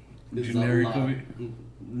Titan is Generic a lot. of it?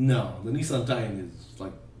 No, the Nissan Titan is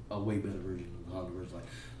like a way better version of the Honda Ridgeline.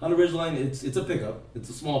 Honda Ridgeline, it's a pickup. It's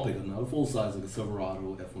a small pickup, not a full size like a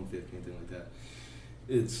Silverado, F-150, anything like that.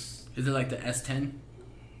 Is it like the S10?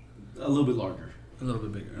 A little bit larger. A little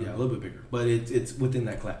bit bigger. Yeah, a little bit bigger, but it's within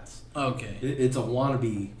that class. Okay. It's a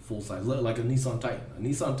wannabe full size, like a Nissan Titan. A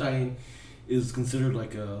Nissan Titan is considered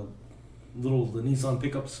like the Nissan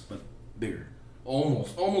pickups, but bigger.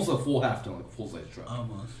 Almost a full half ton, like a full size truck.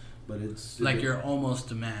 Almost. But it's like you're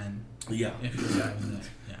almost a man. Yeah. If you're driving that.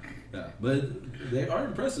 Yeah. Yeah, but they are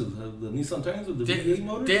impressive. The Nissan Titans with the V8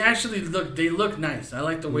 motors. They actually look nice. I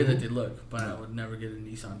like the way that they look, but I would never get a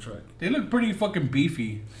Nissan truck. They look pretty fucking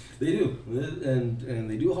beefy. They do, and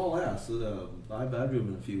they do haul ass. I've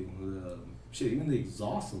driven a few. Even the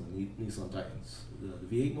exhaust on the Nissan Titans,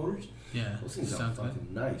 the V8 motors. Yeah, those things sound fucking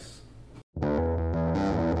nice.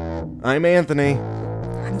 I'm Anthony.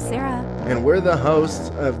 I'm Sarah. And we're the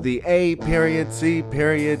hosts of the A.C.T.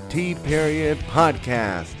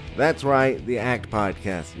 podcast. That's right, the ACT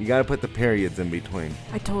podcast. You gotta put the periods in between.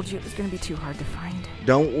 I told you it was gonna be too hard to find.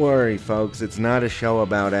 Don't worry, folks. It's not a show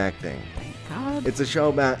about acting. Thank God. It's a show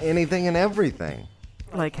about anything and everything.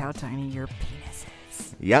 Like how tiny your penis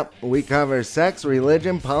is. Yep, we cover sex,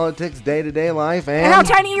 religion, politics, day-to-day life, And how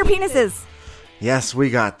tiny your penis is! Yes, we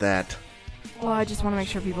got that. Well, I just want to make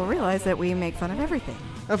sure people realize that we make fun of everything.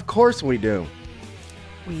 Of course we do.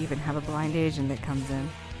 We even have a blind Asian that comes in.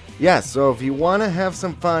 Yes, so if you want to have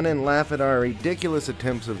some fun and laugh at our ridiculous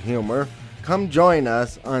attempts of humor, come join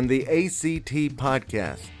us on the ACT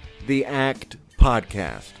podcast, the ACT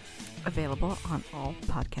podcast. Available on all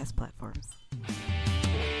podcast platforms.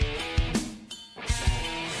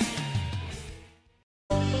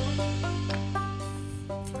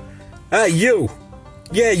 Hey, you!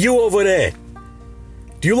 Yeah, you over there.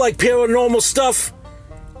 Do you like paranormal stuff?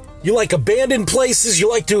 You like abandoned places? You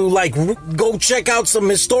like to, go check out some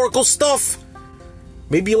historical stuff?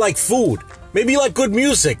 Maybe you like food. Maybe you like good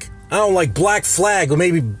music. I don't like Black Flag or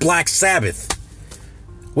maybe Black Sabbath.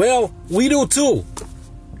 Well, we do too.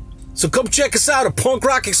 So come check us out at Punk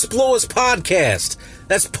Rock Explorers Podcast.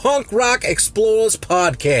 That's Punk Rock Explorers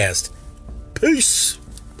Podcast. Peace!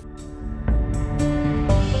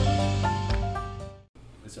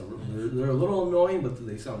 They're a little annoying, but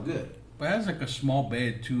they sound good. But it has like a small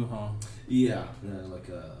bed too, huh? Yeah,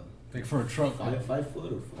 like for a truck. 5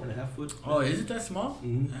 foot or 4.5 foot. Oh, is it that small?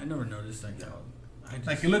 Mm-hmm. I never noticed that.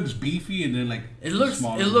 Like it looks beefy and then like it looks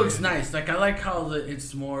nice. Like I like how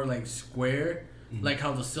it's more like square, like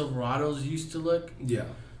how the Silverados used to look. Yeah.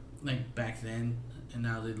 Like back then, and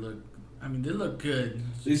now they look. I mean, they look good.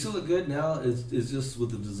 They still look good now. It's just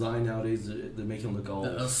with the design nowadays, they're making them look all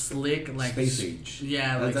slick, like space age.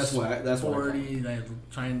 Yeah, that's why. Sporty, like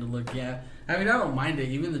trying to look. Yeah, I mean, I don't mind it.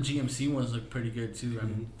 Even the GMC ones look pretty good too. I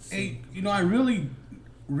mean, hey, I really,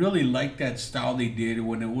 really like that style they did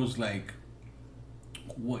when it was like,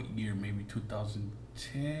 what year? Maybe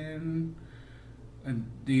 2010.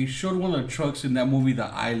 And they showed one of the trucks in that movie, The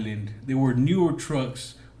Island. They were newer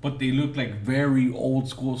trucks, but they looked like very old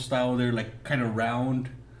school style. They're like kind of round.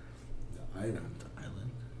 The Island.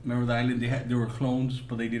 Remember The Island? They were clones,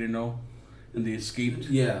 but they didn't know, and they escaped.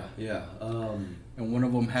 Yeah. And one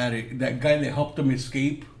of them had it. That guy that helped them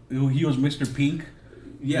escape, he was Mr. Pink.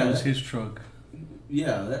 Yeah, that was his truck.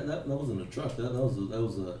 Yeah, that wasn't a truck. That was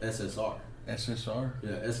a SSR. SSR.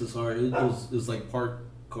 Yeah, SSR. It was like parked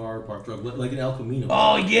car, parked truck, like an El Camino.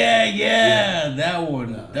 Oh yeah, that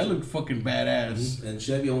one. Yeah, that looked fucking badass. Mm-hmm. And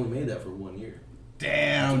Chevy only made that for 1 year.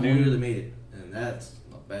 Damn, dude. 1 year they made it, and that's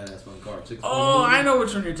a badass fun car. Oh, I know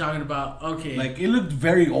which one you're talking about. Okay. Like it looked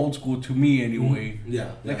very old school to me, anyway. Mm-hmm.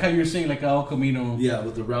 Yeah. Like how you're saying, like El Camino. Yeah,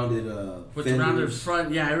 with the rounded. With the rounded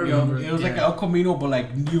front. Yeah, I remember. It was like El Camino, but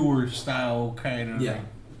like newer style kind of. Yeah.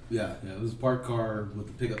 Yeah. It was a parked car with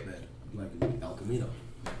the pickup bed, like El Camino.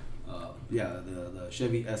 The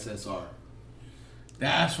Chevy SSR.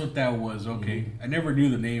 That's what that was. Okay, I never knew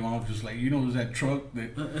the name. I was just like, it was that truck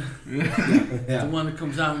that. The one that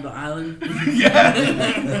comes out on the island.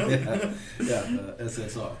 The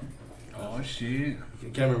SSR. Oh shit! I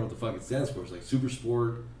can't remember what the fuck it stands for. It's like Super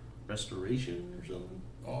Sport Restoration or something.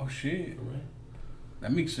 Oh shit! Right.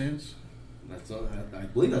 That makes sense. I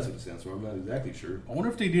believe that's what it stands for. I'm not exactly sure. I wonder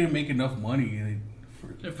if they didn't make enough money.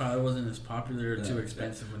 It probably wasn't as popular or too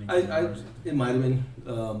expensive when you came out. It might have been,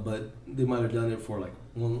 but they might have done it for the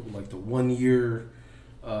 1 year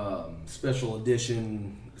special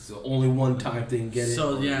edition It's the only one-time thing. Get it?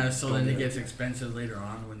 So then it gets expensive later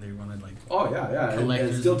on when they want to like. Oh yeah.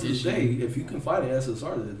 And still to this day, if you can find an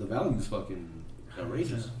SSR, the value is fucking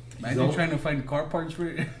outrageous. Imagine trying to find car parts for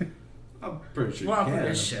it. I'm pretty sure. Well, you can.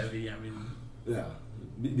 there's Chevy. I mean. Yeah,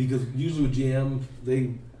 because usually with GM,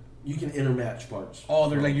 you can intermatch parts. Oh,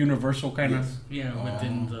 they're like universal kind of. Yeah,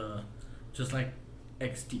 within the just like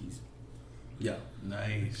XTs. Yeah,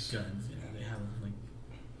 nice guns. Yeah, they have like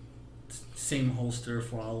same holster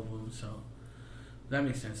for all of them, so that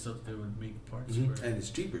makes sense. So they would make parts for it. And it's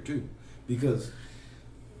cheaper too, because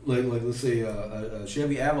like let's say a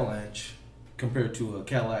Chevy Avalanche compared to a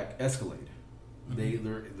Cadillac Escalade,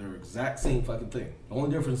 they're exact same fucking thing. The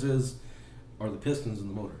only difference are the pistons in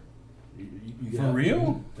the motor. You for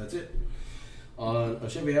real? That's it. On a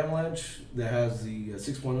Chevy Avalanche that has the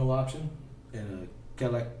 6.0 option and a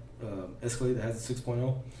Cadillac Escalade that has the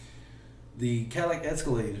 6.0, the Cadillac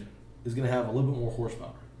Escalade is going to have a little bit more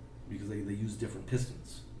horsepower because they use different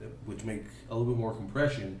pistons, which make a little bit more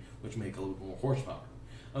compression, which make a little bit more horsepower.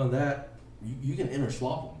 On that, you can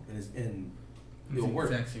interswap them and it'll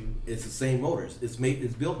work. It's the same motors. It's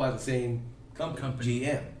built by the same company.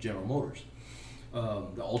 GM, General Motors.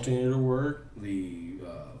 The alternator work, the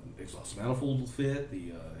exhaust manifold fit,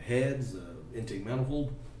 the heads, intake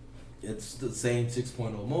manifold. It's the same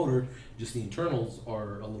 6.0 motor, just the internals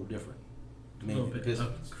are a little different. Mainly a little bit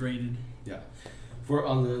upgraded. Yeah.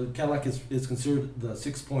 On the Cadillac, it's considered the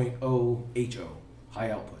 6.0 HO,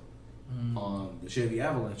 high output. On the Chevy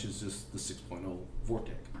Avalanche, it's just the 6.0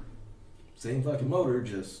 Vortec. Same fucking motor,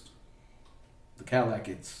 just the Cadillac,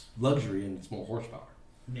 it's luxury and it's more horsepower.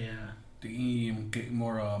 Yeah. Damn, get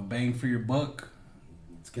more bang for your buck.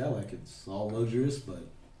 It's Cadillac. It's all luxurious, but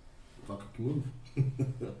the fucker can move.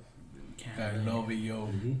 I love it,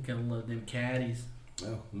 yo. Gotta love them caddies.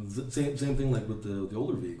 Yeah, same thing like with the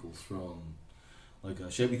older vehicles from like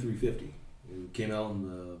a Chevy 350. It came out in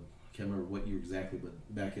the, I can't remember what year exactly, but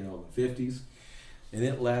back in all the 50s, and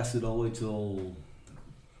it lasted all the way till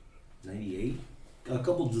 98. A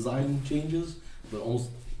couple design changes, but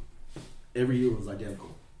almost every year was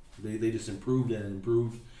identical. They just improved and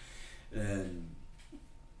improved, and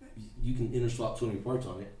you can interswap so many parts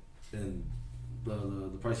on it, and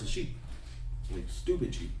the price is cheap, like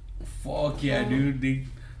stupid cheap. Fuck yeah, dude!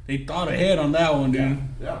 They thought ahead on that one, dude.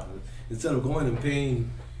 Yeah. Instead of going and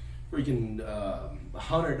paying freaking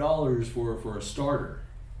 $100 for a starter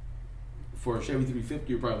for a Chevy 350,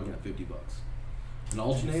 you're probably looking at $50. An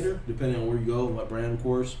alternator, depending on where you go, what brand, of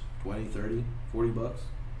course, $20, $30, $40.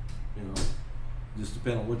 You know. Just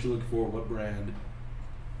depend on what you're looking for, what brand,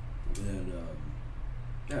 and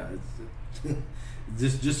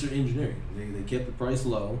it's just their engineering. They kept the price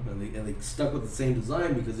low, and they stuck with the same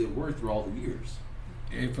design because it worked through all the years.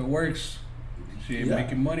 If it works, she ain't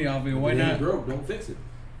making money off it. Why not? Broke, don't fix it.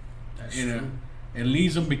 That's true. And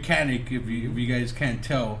Lee's a mechanic. If you guys can't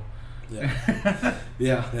tell. Yeah,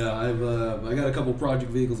 I got a couple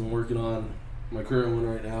project vehicles I'm working on. My current one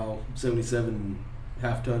right now, 77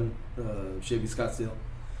 half-ton Chevy Scottsdale.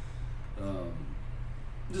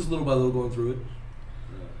 Just little by little going through it.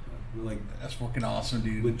 Like that's fucking awesome,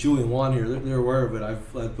 dude. With Chewy and Juan here, they're aware of it.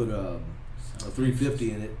 I've put a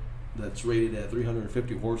 350 in it that's rated at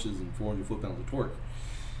 350 horses and 400 foot-pounds of torque,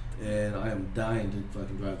 and I am dying to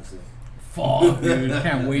fucking drive this thing. Fuck, dude!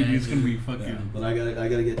 Can't wait. It's gonna be fucking. Yeah, but I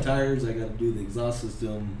gotta get tires. I gotta do the exhaust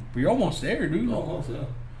system. We're almost there, dude. Almost, yeah.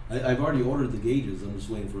 I've already ordered the gauges. I'm just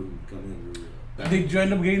waiting for them to come in. Did you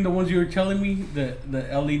end up getting the ones you were telling me, the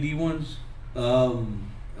LED ones?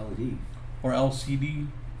 LED or LCD?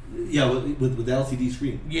 Yeah, with the LCD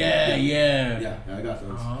screen. Yeah, I got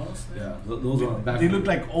those. Oh, yeah, those are back. They look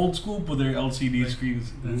like old school, but they're LCD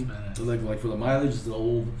screens. That's badass. So like for the mileage, it's the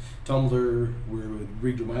old tumbler where it would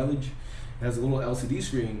read your mileage. It has a little LCD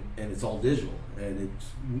screen and it's all digital, and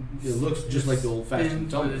it looks just like the old fashioned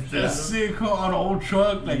tumbler. That's sick on an old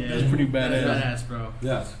truck. Like that's pretty badass. That's badass, bro.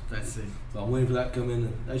 Yeah, that's sick. So I'm waiting for that to come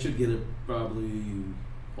in. I should get it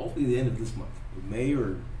hopefully the end of this month, May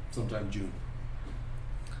or sometime June.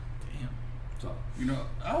 Damn. So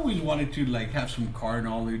I always wanted to like have some car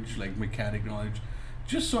knowledge, like mechanic knowledge,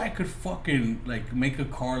 just so I could fucking like make a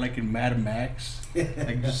car like in Mad Max,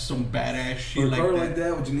 like just some badass shit. For a like car that. like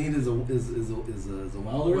that, what you need is a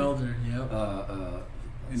welder. Welder, yep.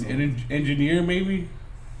 An engineer, maybe.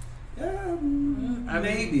 Yeah,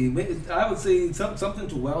 maybe. I would say something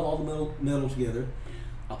to weld all the metal together.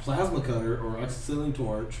 A plasma cutter or oxyacetylene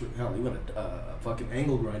torch. Hell, even a fucking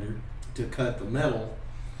angle grinder to cut the metal.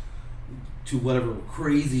 to whatever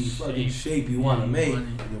crazy fucking shape you want to make,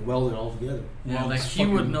 and then weld it all together. Yeah, like he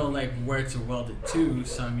would know like where to weld it to.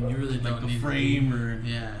 So I mean, you really don't need frame or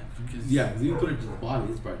because if you put it to the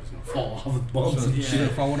body, it's probably just gonna fall off with bumps and shit.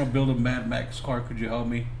 If I want to build a Mad Max car, could you help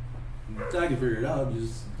me? I can figure it out.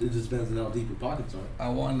 It just depends on how deep your pockets are. I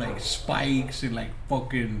want like spikes and like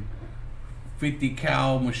fucking 50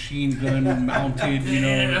 cal machine gun mounted, you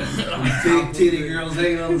know. Titty girls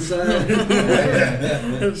hanging on the side.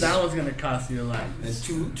 That one's gonna cost you a lot. And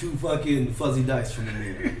two fucking fuzzy dice from the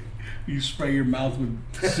mirror. You spray your mouth with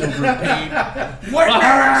silver paint.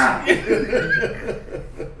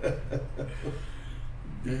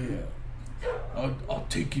 Yeah. I'll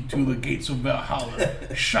take you to the gates of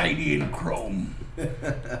Valhalla, shiny and chrome.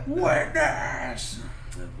 Witness.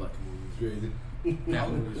 That fucking movie's crazy. That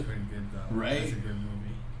movie's pretty good though. Right? That's a good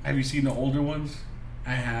movie. Have you seen the older ones?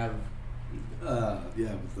 I have.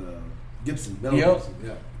 With Gibson. Mel Yep. Gibson,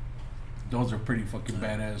 yeah. Those are pretty fucking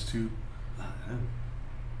badass too.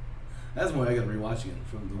 That's why I got to rewatch again.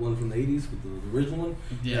 From the one from the 80s with the original one.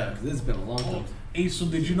 Yeah. Because it's been a long time. Hey, so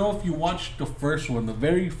did you know if you watched the first one, the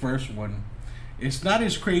very first one, it's not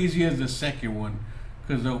as crazy as the second one.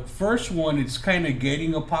 Because the first one, it's kind of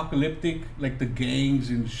getting apocalyptic, like the gangs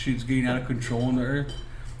and shit's getting out of control on the earth.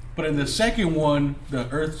 But in the second one, the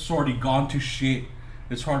earth's already gone to shit.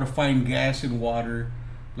 It's hard to find gas and water.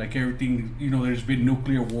 Like everything, you know, there's been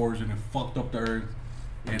nuclear wars and it fucked up the earth.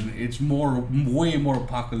 And it's way more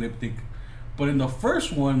apocalyptic. But in the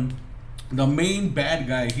first one, the main bad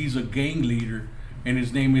guy, he's a gang leader. And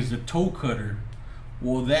his name is the Toe Cutter.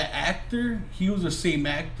 Well, that actor, he was the same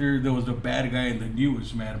actor that was the bad guy in the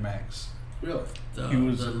newest Mad Max. Really? He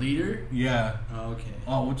was the leader? Yeah. Oh, okay.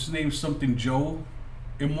 Oh, what's his name? Something Joe?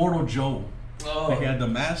 Immortal Joe. Oh. Like he had the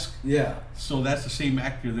mask. Yeah. So that's the same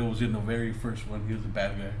actor that was in the very first one. He was the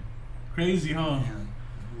bad guy. Crazy, huh? Yeah.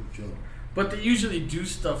 Joe. But they usually do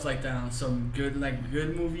stuff like that on some good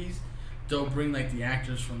movies. They'll bring like the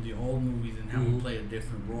actors from the old movies and have them play a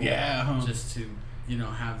different role. Yeah, huh. Just to, you know,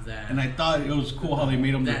 have that. And I thought it was cool how they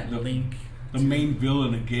made him that link. The main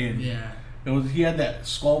villain again. Yeah. He had that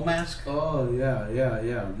skull mask. Oh, yeah,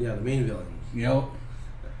 the main villain. Yep.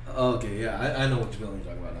 Okay, yeah, I know which villain you're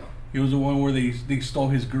talking about now. He was the one where they stole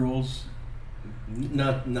his girls.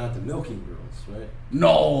 Not the milking girls, right?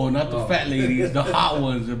 No, not the fat ladies, the hot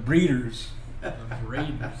ones, the breeders. The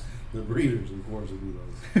Raiders. The breeders, of course, would be those.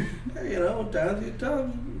 Hey, you know, time to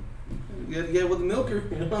time. You gotta get with the milker,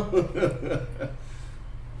 you know.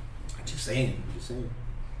 Just saying.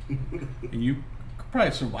 And you could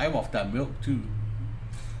probably survive off that milk too.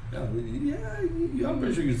 Yeah, I'm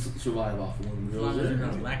pretty sure you could survive off of one of As those. long as you're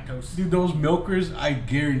not lactose. Dude, those milkers, I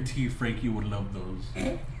guarantee Frankie would love those.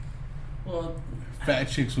 Well, Fat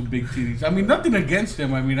chicks with big titties. I mean, nothing against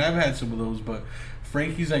them. I mean, I've had some of those, but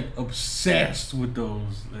Frankie's like obsessed with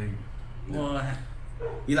those. Like, well,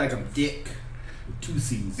 you like them thick with 2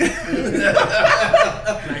 C's.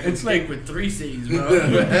 it's like with 3 C's, bro.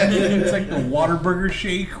 it's like the Whataburger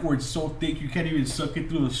shake where it's so thick you can't even suck it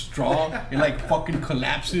through the straw. It like fucking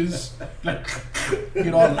collapses. Like,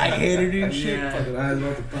 get all lightheaded and shit. Yeah. Fucking eyes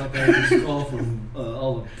about to pop out of your skull from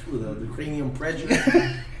all the cranium pressure.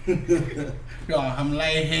 Yo, I'm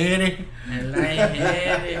lightheaded.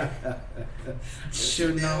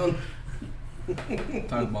 Shoot down. Talking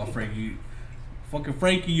about Frankie. Fucking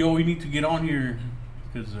Frankie, yo, you need to get on here.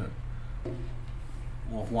 Because,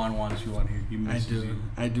 well, Juan wants you on here. He misses you.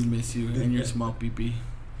 I do miss you and your small pee-pee.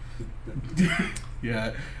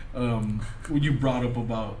 Yeah. When you brought up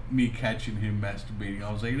about me catching him masturbating,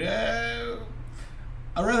 I was like,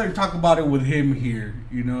 I'd rather talk about it with him here.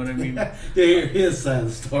 You know what I mean? To hear his side of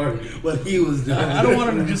the story, what he was doing. I don't want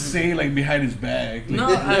him to just say like behind his back. Like, No,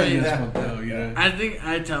 I mean, that's fucked up, you know? I think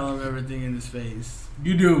I tell him everything in his face.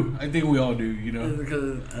 You do. I think we all do, you know?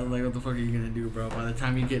 Because I'm like, what the fuck are you gonna do, bro? By the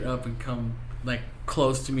time you get up and come like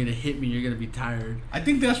close to me to hit me, you're gonna be tired. I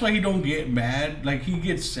think that's why he don't get mad. Like, he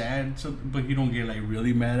gets sad, but he don't get like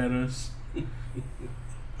really mad at us.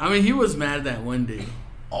 I mean, he was mad that one day.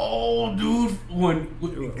 Oh, dude.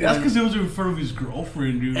 That's because it was in front of his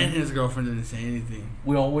girlfriend, dude. And his girlfriend didn't say anything.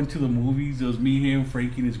 We all went to the movies. It was me, him,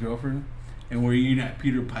 Frankie, and his girlfriend. And we're eating at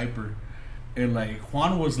Peter Piper. And, like,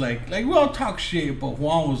 Juan was like, we all talk shit, but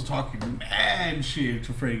Juan was talking mad shit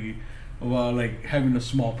to Frankie about, like, having a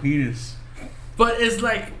small penis. But it's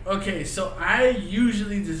like, okay, so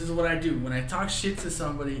this is what I do. When I talk shit to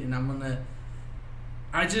somebody and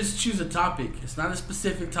I just choose a topic. It's not a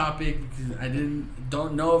specific topic because I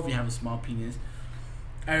don't know if you have a small penis.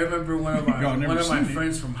 I remember one of my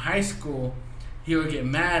friends from high school, he would get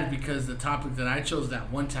mad because the topic that I chose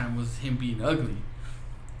that one time was him being ugly.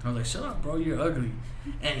 I was like, shut up, bro, you're ugly.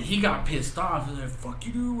 And he got pissed off. He was like, fuck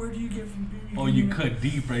you, dude, where do you get from? Oh, you cut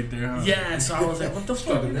deep right there, huh? Yeah, so I was like, what the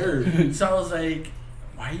fuck? Nerve. So I was like,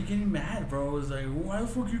 why are you getting mad, bro? I was like, why the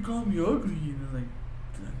fuck you call me ugly? And I was like,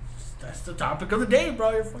 that's the topic of the day, bro.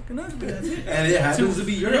 You're fucking ugly. That's it. And it happens to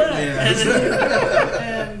be your ugly ass.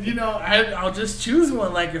 And you know, I'll just choose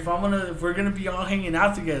one. Like if we're gonna be all hanging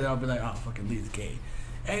out together, I'll be like, oh, fucking Lee's gay.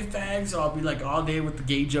 Hey, fags. So I'll be like all day with the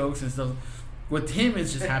gay jokes and stuff. With him, it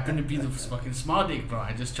just happened to be the fucking small dick, bro.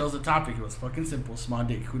 I just chose the topic. It was fucking simple, small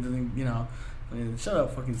dick. Who doesn't, you know? I mean, shut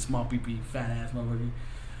up, fucking small pee-pee, fat ass motherfucker.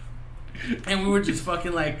 And we were just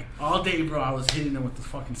fucking like all day, bro. I was hitting him with the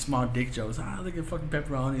fucking small dick jokes. Look at fucking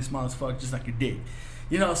pepperoni, small as fuck, just like your dick.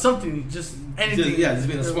 You know, something, just anything. Just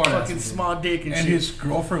being a smart ass. Fucking small dick and shit. His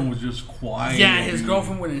girlfriend was just quiet. Yeah, his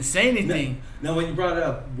girlfriend wouldn't say anything. Now, when you brought it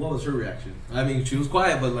up, what was her reaction? I mean, she was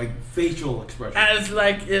quiet, but like facial expression.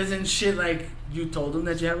 As in shit, like you told him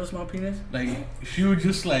that you have a small penis. Like she was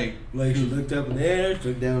just like she looked up in the air, she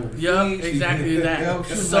looked down at her feet. Exactly that. Yeah,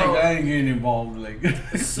 she was like, I ain't getting involved. Like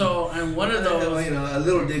so, and one of those, you know, a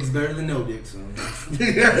little dick's better than no dick. So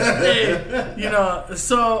you know,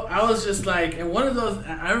 so I was just like, and one of those,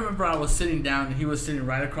 I remember I was sitting down and he was sitting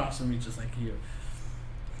right across from me, just like you.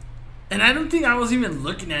 And I don't think I was even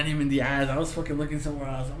looking at him in the eyes. I was fucking looking somewhere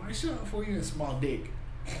else. I'm like, shut up, for you a small dick.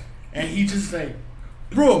 And he just like,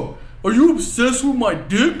 bro, are you obsessed with my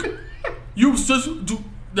dick? You obsessed with,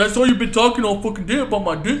 that's all you've been talking all fucking day about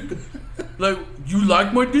my dick? Like, you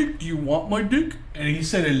like my dick? Do you want my dick? And he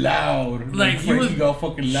said it loud. Like he got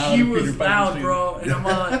fucking loud. He was loud, bro. And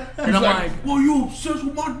I'm like, well, you obsessed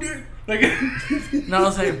with my dick? Like, and I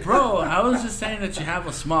was like, bro, I was just saying that you have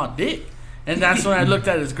a small dick. And that's when I looked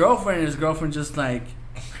at his girlfriend, and his girlfriend just like,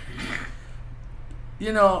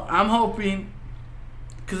 you know, I'm hoping,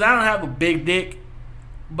 because I don't have a big dick,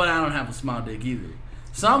 but I don't have a small dick either.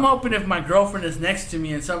 So I'm hoping if my girlfriend is next to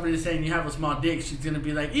me and somebody's saying you have a small dick, she's going to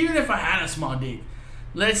be like, even if I had a small dick,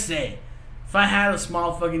 let's say, if I had a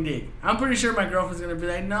small fucking dick, I'm pretty sure my girlfriend's going to be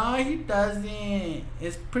like, no, he doesn't.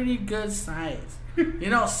 It's pretty good size. You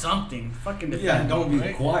know, something. Fucking defend. Yeah, don't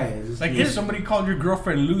be quiet. It's like if somebody called your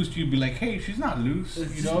girlfriend loose, you'd be like, hey, she's not loose.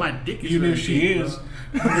 You know, my dick is even really if she big, is.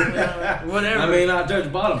 Whatever. I may not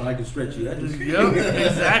judge bottom, but I can stretch you. That Yep,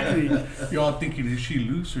 exactly. You're all thinking, is she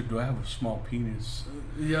loose or do I have a small penis?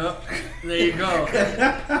 Yep, there you go.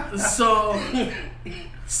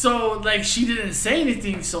 So like she didn't say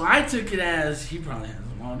anything, so I took it as he probably has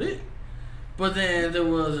a small dick. But then there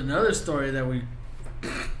was another story that we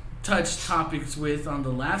touched topics with on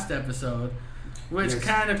the last episode, which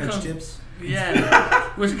kind of comes. Tips.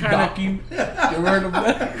 Yeah, which kind of. You ever heard of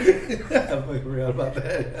that? I forgot about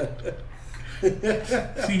that.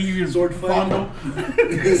 See, he even Sword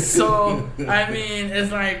fight. So I mean,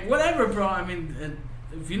 it's like whatever, bro. I mean,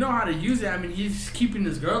 if you know how to use it, I mean, he's keeping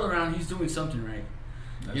his girl around. He's doing something right.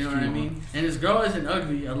 That's you know true, what I mean? And his girl isn't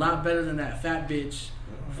ugly. A lot better than that fat bitch.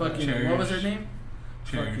 Fucking Cherish. what was her name?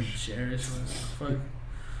 Cherish. Fucking Cherish. Fuck.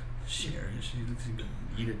 Cherish. He looks like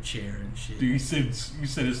eat a chair and shit. Dude, you said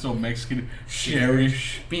it's so Mexican.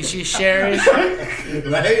 Cherish. Mean she Cherish.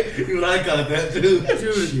 Right? Even I got that too.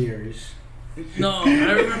 Dude. Cherish. No,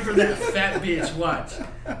 I remember that fat bitch. Watch.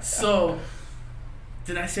 So,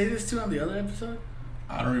 did I say this too on the other episode?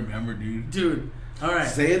 I don't remember, dude. Dude. All right.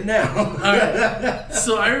 Say it now. All right.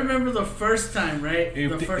 So I remember the first time, right?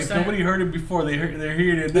 If nobody heard it before, they're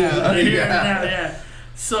hearing it now. They're hearing it now, yeah.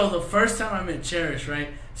 So the first time I met Cherish, right?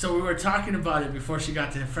 So we were talking about it before she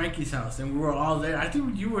got to Frankie's house, and we were all there. I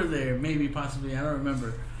think you were there, maybe, possibly. I don't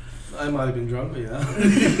remember. I might have been drunk, but yeah. I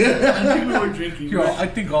think we were drinking. Yo, I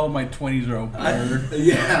think all of my 20s are a blur.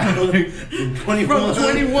 Yeah. From 21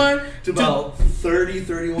 to about 30,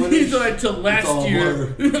 31. He's like, till last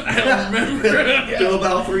year. I don't remember. Till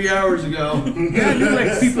about 3 hours ago. Yeah, dude,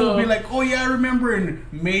 like people will be like, "Oh yeah, I remember in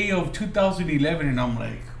May of 2011," and I'm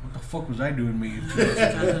like, "What the fuck was I doing in May of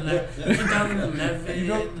 2011?" 2011. You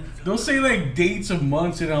know, they'll say like dates of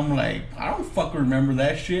months, and I'm like, I don't fucking remember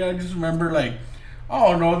that shit. I just remember like,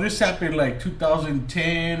 oh no, this happened like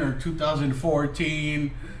 2010 or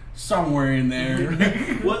 2014, somewhere in there.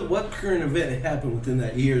 What current event happened within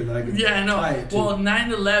that year that I could tie it to? Well,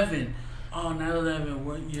 9/11. Oh, 9/11.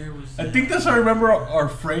 What year was that? I think that's how I remember our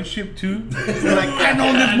friendship too. We're like, I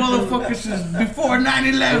know this motherfucker since before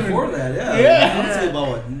 9/11. Before that, yeah. Yeah. I would say about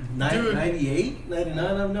what, 98, 99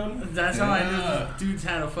 I've known him? That's how I knew dudes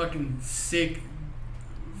had a fucking sick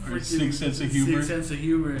sense of humor. Sick sense of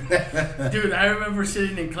humor. Dude, I remember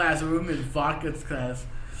sitting in class. We were in Vodka's class.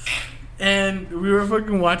 And we were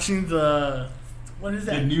fucking watching what is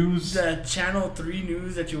that? The news. The Channel 3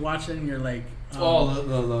 news that you watch and you're like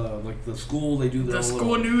Like the school, they do the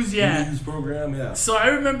school news, news program, yeah. So I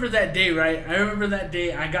remember that day, right? I remember that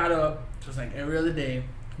day I got up, just like every other day.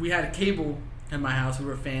 We had a cable in my house, we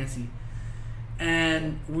were fancy.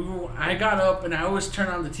 And I got up and I always turned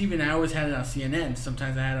on the TV and I always had it on CNN.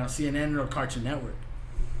 Sometimes I had it on CNN or Cartoon Network.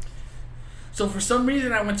 So for some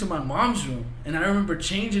reason I went to my mom's room and I remember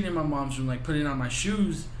changing in my mom's room, like putting on my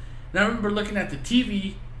shoes. And I remember looking at the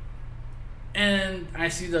TV and I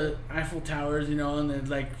see the Eiffel Towers, you know, and then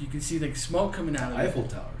like you can see like smoke coming out of it. Eiffel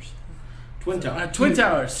Towers. Twin Towers. Twin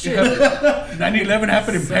Towers. Shit. 9/11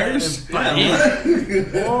 happened in Paris.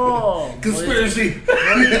 Whoa. Conspiracy.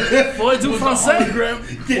 Boy, do français.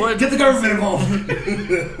 Get the government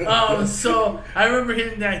involved. So I remember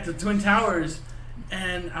hitting like the Twin Towers,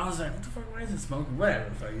 and I was like, "What the fuck? Why is it smoking? Whatever,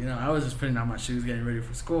 fuck." You know, I was just putting on my shoes, getting ready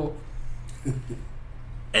for school. And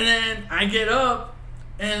then I get up,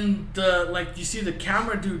 and you see the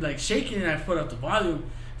camera dude like shaking, and I put up the volume.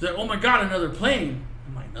 He's like, "Oh my god, another plane!"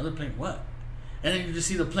 I'm like, "Another plane? What?" And then you just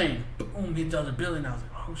see the plane, boom, hit the other building. I was like,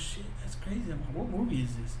 "Oh shit, that's crazy!" I'm like, "What movie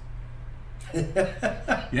is this?"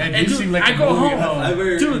 Yeah, it seemed like I go movie. home. I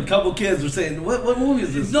heard a couple kids were saying, "What movie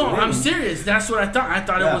is this?" No, I'm serious. That's what I thought. I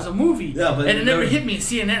thought it was a movie. Yeah, but and it never hit me.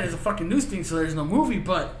 CNN is a fucking news thing, so there's no movie.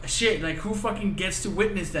 But shit, like who fucking gets to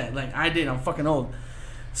witness that? Like I did. I'm fucking old.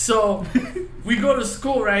 So we go to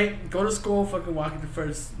school, right? Go to school, fucking walking the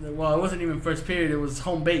first. Well, it wasn't even first period. It was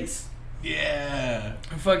home base. Yeah.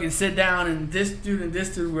 I fucking sit down, and this dude,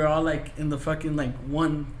 we're all like in the fucking like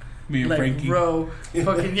one. Me and like Frankie. row,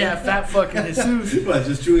 fucking fat fucking Jesus. But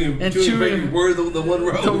just chewing Frankie were the one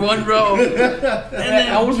row. The one row. And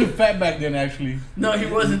then, I wasn't fat back then, actually. No, he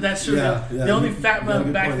wasn't. That's true. Yeah, The only fat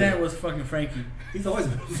man back then was fucking Frankie. He's always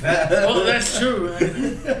been fat. Oh, that's true.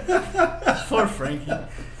 Poor Frankie.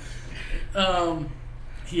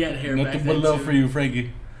 He had hair back Nothing then. but love too. for you,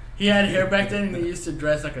 Frankie. He had hair back then, and he used to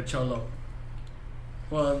dress like a cholo.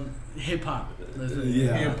 Well, hip hop.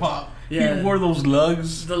 Yeah. Hip hop. Yeah. He wore those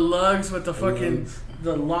lugs. The lugs with the fucking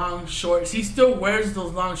the long shorts. He still wears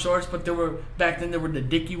those long shorts, but back then there were the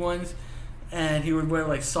Dickie ones, and he would wear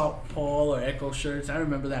like Salt Paul or Echo shirts. I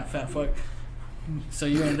remember that fat fuck. So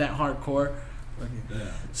you ain't that hardcore.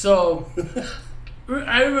 Yeah. So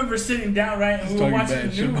I remember sitting down, right, and we were watching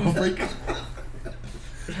the news.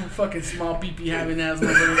 Fucking small pee having ass. This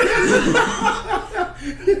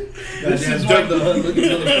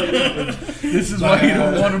is why he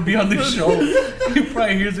don't want to be on the show. He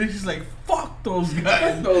probably hears it. He's like, "Fuck those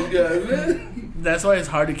guys." Those guys, man. That's why it's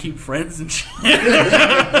hard to keep friends and shit.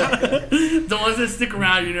 The ones that stick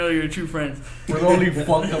around, you know, you're true friends. We're the only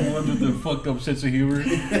fucked up ones with the fucked up sense of humor.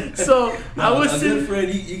 So I was a sitting. good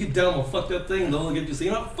friend. You get down a fucked up thing, they'll get you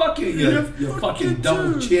saying, "Oh, fuck you, you fucking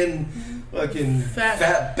double chin." Fucking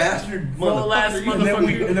fat bastard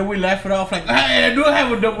motherfucker. And then we laugh it off like, hey, I do have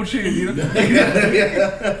a double chin, you know?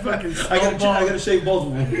 Fucking I gotta shave both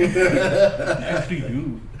of them. I actually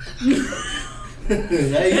do.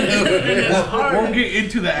 Yeah, you do. We'll get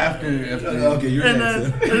into that after. Okay, you're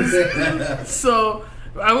next. So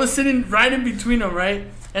I was sitting right in between them, right?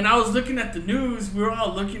 And I was looking at the news. We were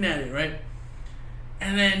all looking at it, right?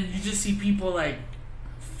 And then you just see people like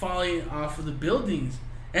falling off of the buildings.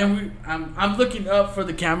 And I'm looking up for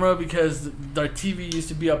the camera because the TV used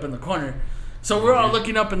to be up in the corner. So we're all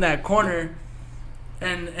looking up in that corner,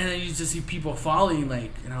 and then you just see people falling,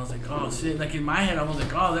 like, and I was like, oh shit, like in my head I was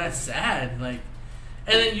like, oh, that's sad, like,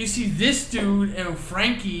 and then you see this dude and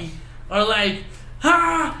Frankie are like,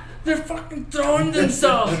 ha, they're fucking throwing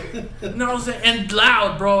themselves. And I was like, and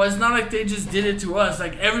loud, bro. It's not like they just did it to us.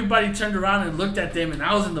 Like everybody turned around and looked at them, and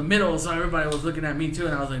I was in the middle, so everybody was looking at me too,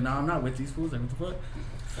 and I was like, no, I'm not with these fools. Like, what the fuck?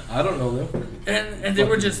 I don't know them. And they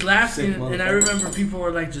were just laughing, and I remember people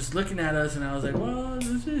were like just looking at us, and I was like, well,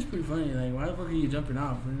 this is pretty funny. Like, why the fuck are you jumping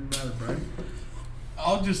off?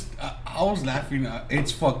 I was laughing.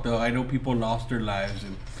 It's fucked up. I know people lost their lives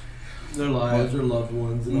and their loved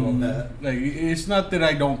ones, and all that. Like, it's not that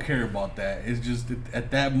I don't care about that. It's just that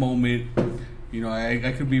at that moment, you know,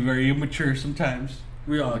 I could be very immature sometimes.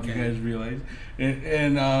 We all can. You guys realize,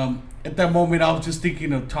 and at that moment, I was just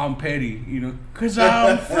thinking of Tom Petty, you know, 'cause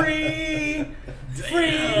I'm free,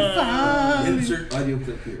 Insert audio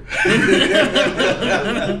clip here.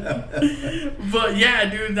 But yeah,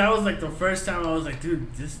 dude, that was like the first time I was like,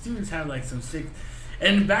 dude, this dude's had like some sick.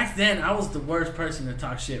 And back then, I was the worst person to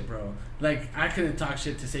talk shit, bro. Like, I couldn't talk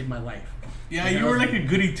shit to save my life. Yeah, you were like a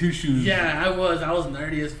goody two shoes. Yeah, I was. I was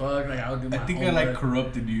nerdy as fuck. Like, I would do my I homework. like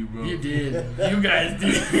corrupted you, bro. You did. You guys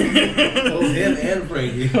did. Both him and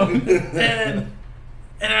Frankie.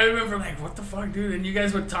 And I remember like, what the fuck, dude? And you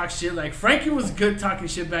guys would talk shit. Like Frankie was good talking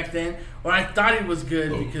shit back then, or I thought he was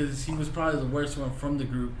good because he was probably the worst one from the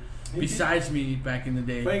group, besides me back in the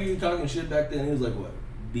day. Frankie talking shit back then. He was like what,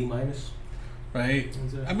 B-? Right.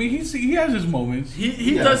 I mean, he has his moments.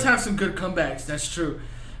 He does have some good comebacks. That's true.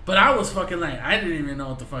 But I was fucking like, I didn't even know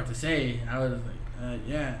what the fuck to say. I was like,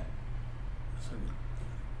 yeah. So,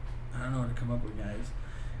 I don't know what to come up with, guys.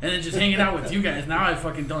 And then just hanging out with you guys. Now I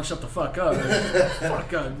fucking don't shut the fuck up.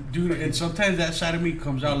 Fuck up. Dude, and sometimes that side of me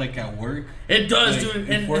comes out like at work. It does, like, dude.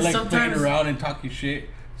 And we're like sometimes playing around and talking shit.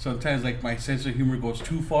 Sometimes like my sense of humor goes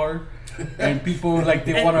too far. And people like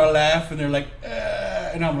they want to laugh and they're like,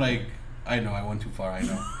 and I'm like, I know I went too far, I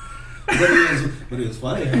know. but it was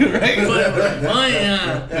funny. Right?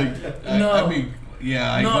 No. I mean,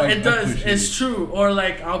 yeah. No, it does. It's true. Or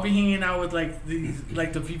like I'll be hanging out with like these,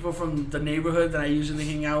 like the people from the neighborhood that I usually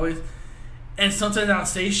hang out with, and sometimes I'll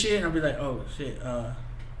say shit and I'll be like, oh shit,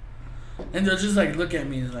 and they'll just like look at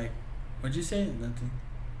me and like, what'd you say? Nothing.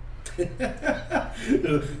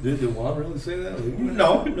 Did Juan really say that? Like,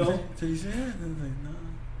 no. So you say it? And I was like, no.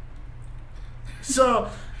 So.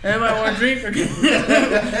 Am I want to drink?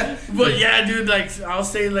 Okay. But yeah, dude, like I'll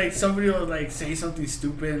say like somebody will like say something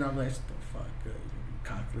stupid and I'm like, what the fuck,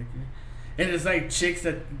 cocklicker. And it's like chicks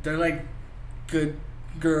that they're like good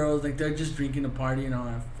girls, like they're just drinking a party and I'm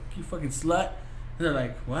like, fuck you, fucking slut. And they're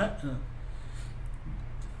like, what? Do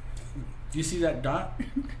you see that dot?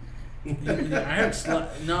 I heard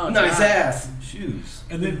slut. No, nice dot. ass shoes.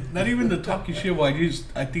 And then not even the talking shit. Well,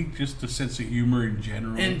 I think just the sense of humor in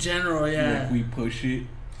general. In general, yeah. Like we push it.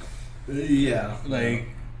 Yeah, like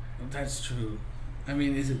that's true. I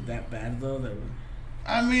mean, is it that bad though?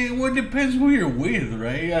 I mean, well, it depends who you're with,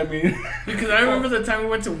 right? I mean, because I remember the time we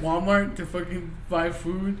went to Walmart to fucking buy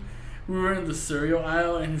food. We were in the cereal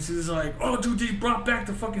aisle, and she was like, "Oh, dude, they brought back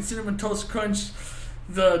the fucking cinnamon toast crunch,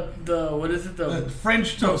 the what is it, the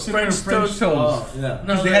French toast, French toast." Oh, yeah,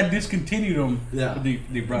 because they had discontinued them. Yeah,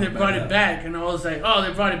 they brought it back, and I was like, "Oh,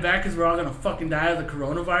 they brought it back because we're all gonna fucking die of the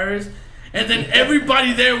coronavirus." And then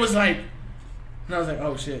everybody there was like, and I was like,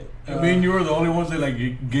 oh shit. I mean, you were the only ones that like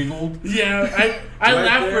giggled. Yeah, I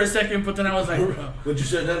laughed for a second, but then I was like, what you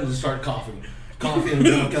should have done is just start coughing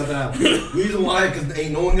and cut that out. Reason why? Because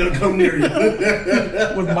ain't no one gonna come near you.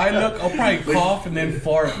 With my luck, I'll probably cough and then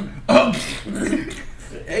fart.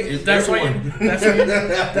 Hey, that's why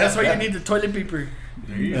you need the toilet paper.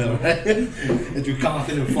 There you go. As you're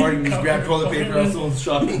coughing and farting, just grab toilet paper out of someone's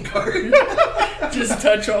shopping cart. Just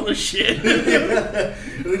touch all the shit.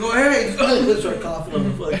 And they go, hey, let's start coughing on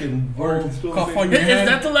the fucking board. Cough on your head. Is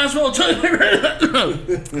that the last roll of toilet paper?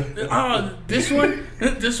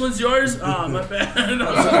 This one's yours? Oh, my bad. I'm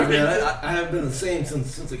sorry, man. I haven't been the same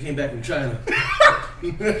since I came back from China.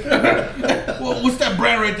 Well, what's that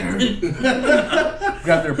brand right there?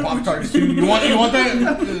 Grab their Pop-Tarts too. You want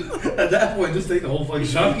that? At that point, just take the whole fucking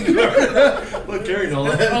shopping cart. But carrying all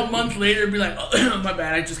that. A month later, be like, oh, my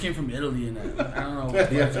bad, I just came from Italy and I don't know what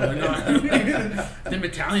the fuck's going on. Them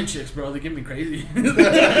Italian chicks, bro, they get me crazy.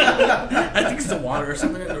 I think it's the water or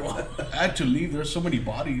something in their water. I had to leave. There's so many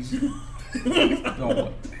bodies.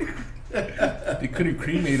 No, they couldn't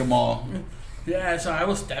cremate them all. Yeah, so I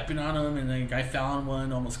was stepping on them and like I fell on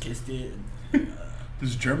one, almost kissed it.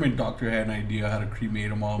 This German doctor had an idea how to cremate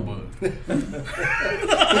them all, but he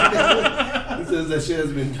says that shit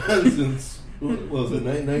has been done since, what was it,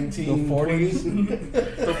 1940s?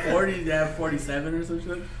 The 40s, yeah, 47 or some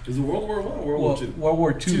shit. Is it World War I or World War II? World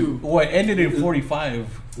War II. Well, it ended in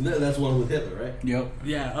 45. That's one with Hitler, right? Yep.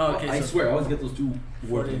 Yeah, oh, okay. I swear, I always get those two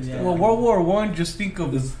words. Yeah. Well, World War I, just think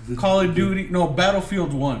of Call of Duty. No,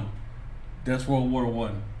 Battlefield 1. That's World War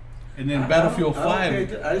I. And then Battlefield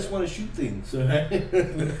 5. I just want to shoot things.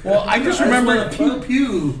 Well, I just remember pew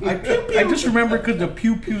pew. I just remember because the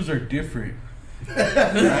pew pews are different.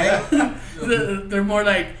 Right? They're more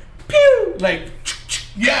like pew, like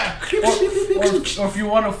yeah. Or if you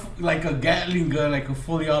want like a Gatling gun, like a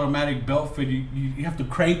fully automatic belt fit, you have to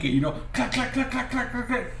crank it. You know, clack clack clack clack clack clack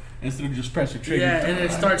clack. Instead of just press the trigger. Yeah, and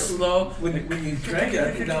it starts slow. When you crank it,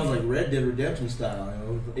 I think that was like Red Dead Redemption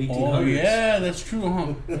style, 1800s. Oh yeah, that's true,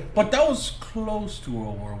 huh? But that was close to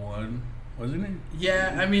World War One, wasn't it?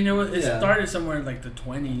 Yeah, I mean it started somewhere in like the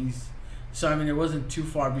 20s, so I mean it wasn't too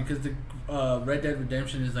far because the Red Dead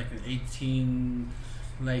Redemption is like an 18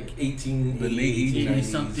 the late 80s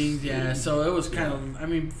something. Yeah, so it was kind of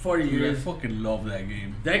 40 years. I fucking love that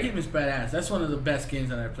game. That game is badass. That's one of the best games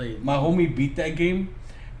that I played. My homie beat that game.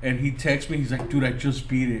 And he texts me, he's like, dude, I just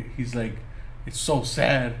beat it. He's like, it's so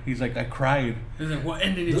sad. He's like, I cried. He's like, what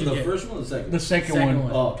ending did you get? The first one or the second? The second one.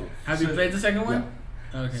 Oh, okay. Have you played the second one?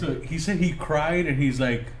 Yeah. Okay. So he said he cried and he's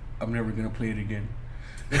like, I'm never going to play it again.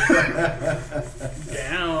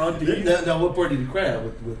 Damn, dude. Now, what part did you cry at?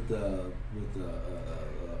 With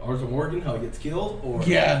Arthur Morgan, how he gets killed? Or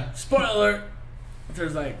Yeah. Spoiler alert.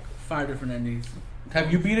 There's like 5 different endings.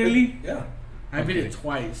 Have you beat it, Lee? Yeah. I beat it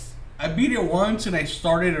twice. I beat it once and I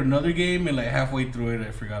started another game and like halfway through it I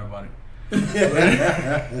forgot about it.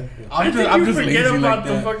 I think you forget lazy about like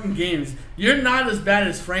the that. fucking games. You're not as bad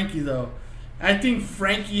as Frankie though. I think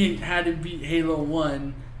Frankie had to beat Halo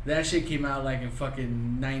 1. That shit came out like in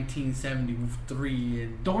fucking 1973.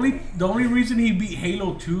 And The only reason he beat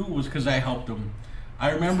Halo 2 was because I helped him. I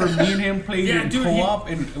remember me and him played Yeah, in dude, co-op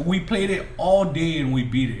and we played it all day and we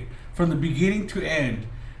beat it from the beginning to end.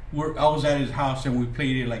 I was at his house and we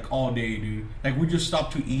played it like all day, dude. Like we just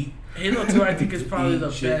stopped to eat. Halo 2 I think is probably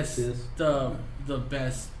the Shit, best sis. the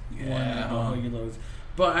best one of the whole Halos.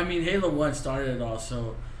 But I mean Halo 1 started it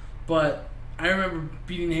also. But I remember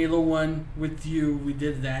beating Halo 1 with you. We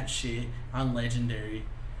did that shit on Legendary.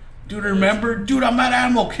 Dude, remember? Dude, I'm out of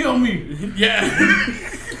ammo. Kill me. Yeah.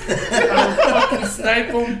 I would fucking snipe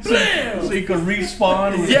him. Bam! So you could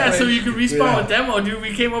respawn. with Yeah, so friends. you could respawn with demo, dude.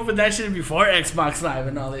 We came up with that shit before Xbox Live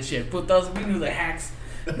and all this shit. Put those, we knew the hacks.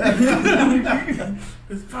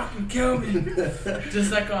 Just fucking kill me.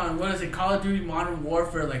 Just like on, what is it, Call of Duty Modern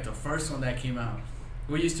Warfare, like the first one that came out.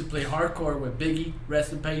 We used to play hardcore with Biggie,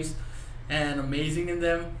 rest in peace, and Amazing in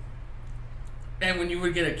them. And when you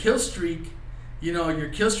would get a kill streak, you know, your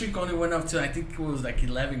kill streak only went up to, I think it was like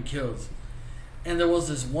 11 kills. And there was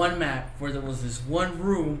this one map where there was this one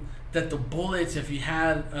room that the bullets, if you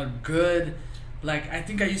had a good, like, I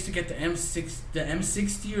think I used to get the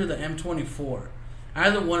M60 or the M24.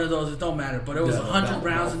 Either one of those, it don't matter. But it was 100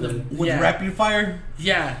 rounds in the with rapid fire.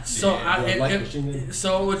 Yeah, so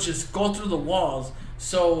so it would just go through the walls.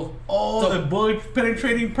 So the bullet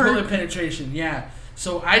penetrating perk. bullet penetration, yeah.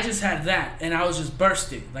 So I just had that, and I was just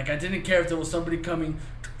bursting. Like I didn't care if there was somebody coming,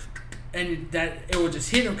 and that it would just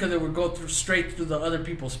hit them because it would go through straight through the other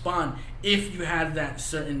people's spawn if you had that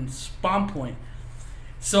certain spawn point.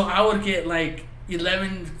 So I would get like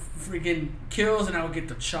 11 freaking kills, and I would get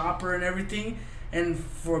the chopper and everything. And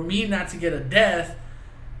for me not to get a death,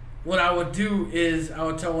 what I would do is I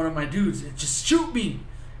would tell one of my dudes, just shoot me,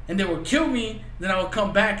 and they would kill me. Then I would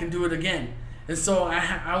come back and do it again. And so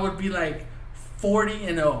I would be like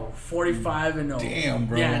 40-0, 45-0. Damn,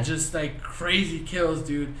 bro. Yeah, just like crazy kills,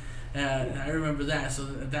 dude. I remember that. So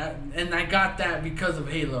that, and I got that because of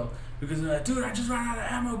Halo. Because they're like, dude, I just ran out of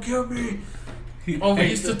ammo. Kill me. Oh, we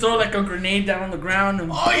used to throw like a grenade down on the ground.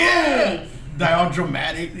 And Yeah. Die all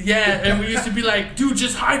dramatic. Yeah, and we used to be like, dude,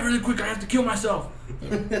 just hide really quick. I have to kill myself.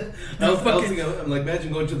 I was thinking, I'm like,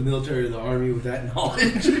 imagine going to the military or the army with that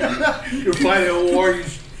knowledge. You're fighting a war. You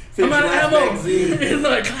finish I'm your out of last ammo. magazine. It's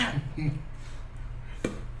like, clap.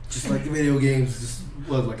 Just like the video games, just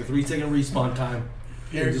was like a 3-second respawn time.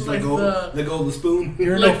 Yeah, just like let go of the spoon.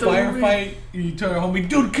 You're in Like a the firefight. You tell your homie,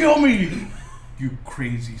 dude, kill me. You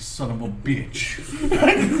crazy son of a bitch.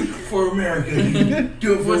 For America.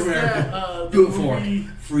 Do it for What's America. that? Do The it for movie,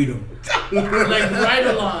 freedom. like Ride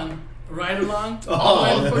Along.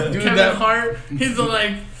 Oh, When dude, Kevin that- Hart. He's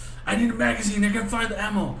like, I need a magazine. I can find the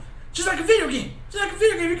ammo. Just like a video game. Just like a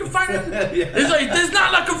video game. You can find it. Yeah. It's like, there's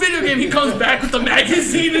not like a video game. He comes back with the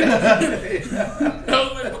magazine. And I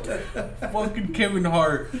was like, what the Fucking Kevin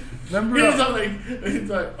Hart. Remember? he's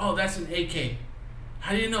like, oh, that's an AK.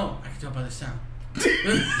 How do you know? I can tell by the sound. I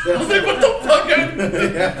was like, what the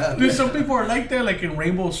fuck? Dude, some people are like that, like in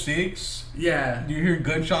Rainbow Six. Yeah. You hear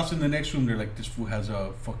gunshots in the next room, they're like, this fool has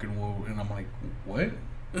a fucking wool. And I'm like, what?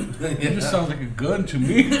 It just sounds like a gun to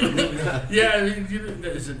me. Yeah,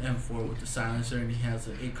 there's an M4 with the silencer and he has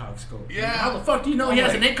an ACOG scope. Yeah. How the fuck do you know he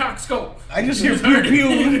has an ACOG scope? I just hear pew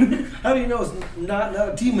pew. How do you know it's not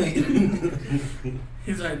a teammate?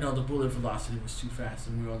 He's like, no, the bullet velocity was too fast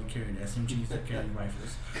and we were only carrying SMGs that carry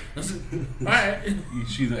rifles. I was like, alright. You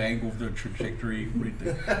see the angle of the trajectory right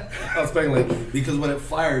there. I was speculating because when it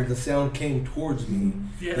fired, the sound came towards me.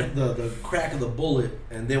 Yeah. The crack of the bullet,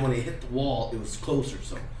 and then when it hit the wall, it was closer.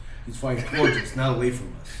 So he's firing towards us, not away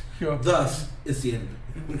from us. Yeah. Thus, it's the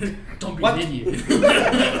enemy. Don't be What? an idiot.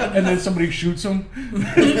 And then somebody shoots him.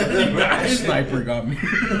 Sniper got me.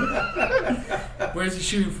 Where's he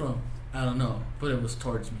shooting from? I don't know, but it was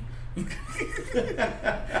towards me.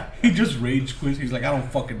 He just rage quits. He's like, I don't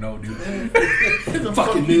fucking know, dude. The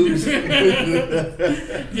Fucking news.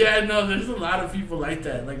 Yeah, no, there's a lot of people like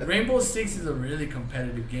that. Like Rainbow Six is a really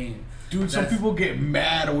competitive game. Dude, some people get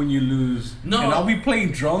mad when you lose. No. And I'll be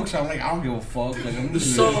playing drunk, so I'm like, I don't give a fuck. Like, I'm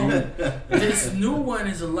just this new one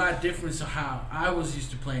is a lot different to how I was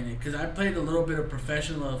used to playing it. Because I played a little bit of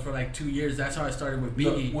professional for like 2 years. That's how I started with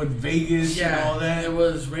Biggie. With Vegas and all that. It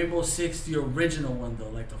was Rainbow Six, the original one, though.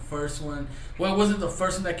 Like the first one. Well, it wasn't the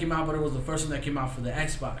first one that came out, but it was the first one that came out for the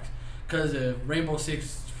Xbox. Because the Rainbow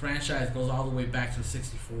Six franchise goes all the way back to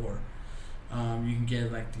 64. You can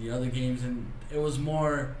get like the other games, and it was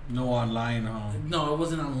more no online. No, it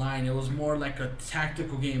wasn't online. It was more like a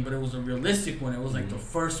tactical game, but it was a realistic one. It was like the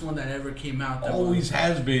first one that ever came out. That always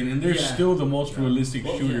has been, and they're still the most realistic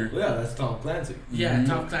shooter. Yeah, that's Tom Clancy. Yeah,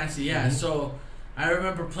 Tom Clancy. Yeah, so I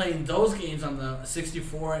remember playing those games on the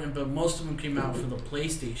 64, but most of them came out for the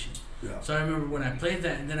PlayStation. Yeah. So I remember when I played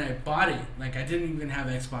that, and then I bought it. Like I didn't even have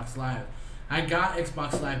Xbox Live. I got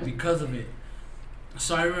Xbox Live because of it.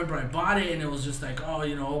 So I remember I bought it, and it was just like, oh,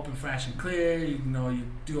 open, fresh, and clear. You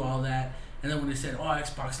do all that. And then when they said, oh,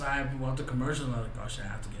 Xbox Live, we want the commercials, I was like, oh, shit, I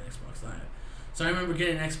have to get Xbox Live. So I remember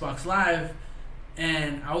getting Xbox Live,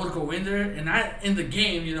 and I would go in there, and in the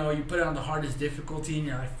game, you put it on the hardest difficulty, and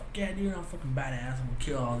you're like, fuck yeah, dude, I'm fucking badass. I'm gonna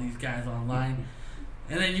kill all these guys online.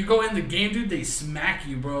 And then you go in the game, dude, they smack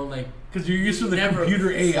you, bro. Like, because you're used to the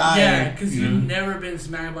computer AI. Yeah, because you've never been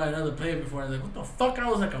smacked by another player before. Like, what the fuck? I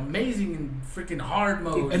was like amazing in freaking hard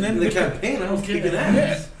mode. And then the campaign, I was kicking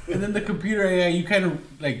ass. Yeah. And then the computer AI, you kind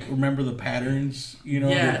of like remember the patterns,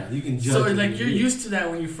 Yeah, you can judge. So like you're used to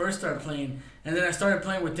that when you first start playing, and then I started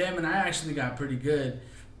playing with them, and I actually got pretty good.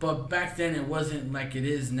 But back then it wasn't like it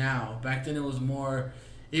is now. Back then it was more.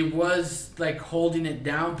 It was like holding it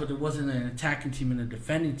down, but it wasn't an attacking team and a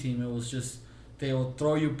defending team. It was just they will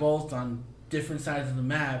throw you both on different sides of the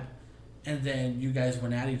map, and then you guys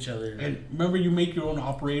went at each other. And remember, you make your own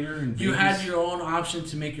operator. And you had your own option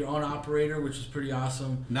to make your own operator, which was pretty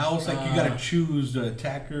awesome. Now it's like you gotta choose the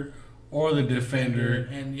attacker or the defender,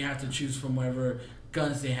 and you have to choose from whatever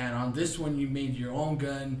guns they had. On this one, you made your own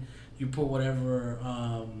gun. You put whatever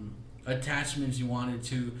attachments you wanted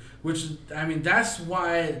to, which that's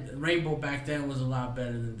why Rainbow back then was a lot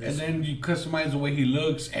better than this. And then you customize the way he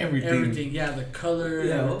looks, everything. Yeah, the color.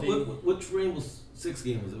 Yeah, everything. which Rainbow Six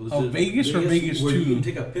game was it? Was it Vegas or Vegas 2? Where you can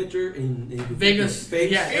take a picture and Vegas.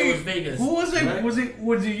 Yeah, it was Vegas. Who was it? Right?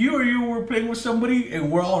 Was it you or you were playing with somebody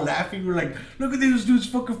and we're all laughing? We're like, look at this dude's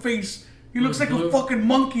fucking face. He looks like a fucking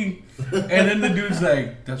monkey. And then the dude's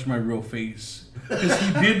like, that's my real face. Because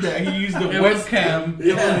he did that. He used the webcam.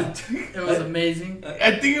 It was amazing.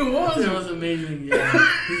 I think it was. It was amazing, yeah.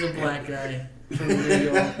 He's a black guy.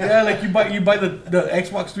 Yeah, like you buy the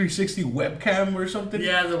Xbox 360 webcam or something.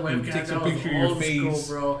 Yeah, the webcam takes a picture of your face,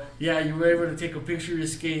 school, bro. Yeah, you were able to take a picture of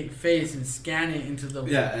your face and scan it into the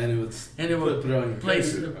and it would put it on your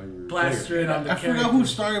blaster it on the. I forgot who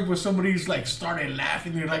started, but somebody's like started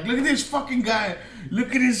laughing. They're like, "Look at this fucking guy!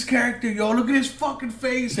 Look at his character, yo! Look at his fucking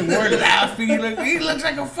face!" And we're laughing. Like he looks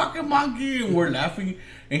like a fucking monkey, and we're laughing.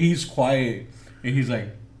 And he's quiet, and he's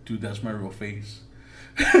like, "Dude, that's my real face."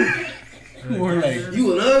 We're like,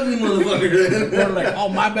 you an ugly motherfucker. We're like, oh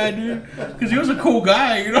my bad, dude, because he was a cool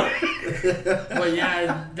guy, But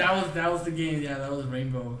yeah, that was the game. Yeah, that was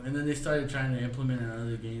Rainbow, and then they started trying to implement it in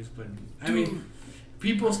other games. But I mean,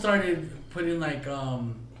 people started putting like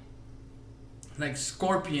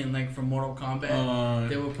Scorpion, like from Mortal Kombat.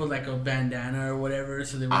 They would put like a bandana or whatever,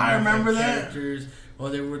 so they would I remember that characters, or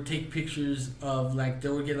they would take pictures of they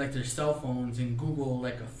would get like their cell phones and Google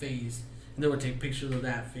like a face. And they would take pictures of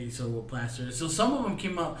that face, so we'll plaster it. So some of them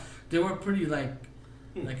came out. They were pretty like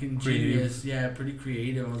ingenious, creative. Yeah, pretty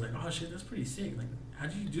creative. I was like, oh shit, that's pretty sick. Like, how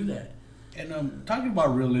did you do that? And talking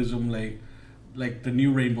about realism, like the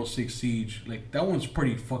new Rainbow Six Siege, like that one's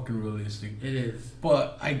pretty fucking realistic. It is.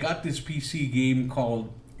 But I got this PC game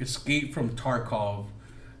called Escape from Tarkov.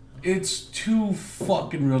 It's too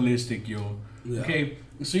fucking realistic, yo. Yeah. Okay,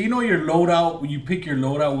 so you know your loadout when you pick your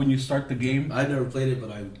loadout when you start the game. I never played it, but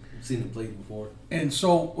I've seen it played before. And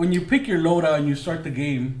so when you pick your loadout and you start the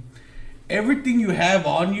game, everything you have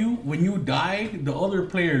on you, when you die, the other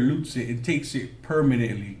player loots it and takes it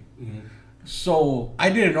permanently. Mm-hmm. So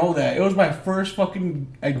I didn't know that. It was my first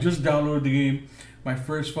fucking. I just downloaded the game, my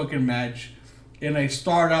first fucking match, and I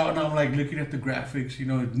start out and I'm like looking at the graphics,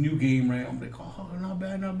 new game, right? I'm like, oh, not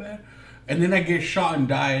bad, not bad. And then I get shot and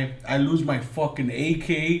die. I lose my fucking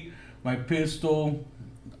AK, my pistol,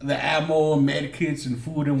 the ammo, med kits, and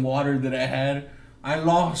food and water that I had. I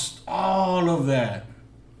lost all of that.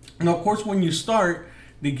 And of course, when you start,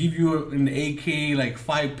 they give you an AK, like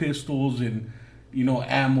 5 pistols and,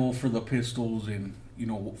 ammo for the pistols and,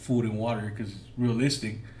 food and water because it's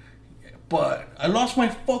realistic. But I lost my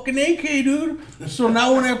fucking AK, dude. So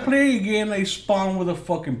now when I play again, I spawn with a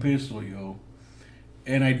fucking pistol, yo.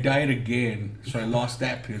 And I died again, so I lost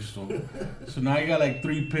that pistol. So now I got like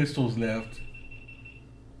 3 pistols left.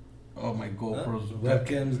 Oh, my GoPro's...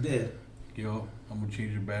 Webcam's dead. Yo, I'm gonna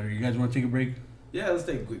change the battery. You guys want to take a break? Yeah, let's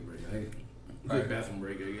take a quick break. Quick bathroom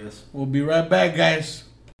break, I guess. We'll be right back, guys.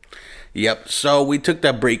 Yep, so we took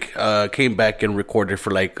that break, came back and recorded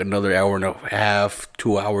for like another hour and a half,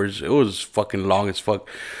 2 hours. It was fucking long as fuck.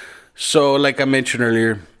 So like I mentioned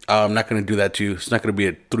earlier, I'm not going to do that to you. It's not going to be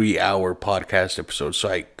a 3-hour podcast episode. So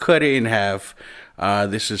I cut it in half.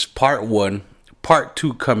 This is part 1, part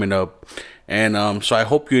 2 coming up. And so I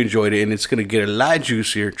hope you enjoyed it. And it's going to get a lot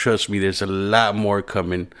juicier. Trust me, there's a lot more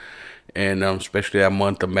coming. And especially that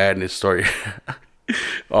Month of Madness story.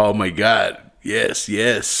 Oh my God. Yes,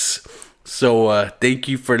 yes. So thank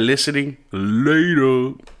you for listening.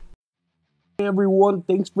 Later. Hey everyone,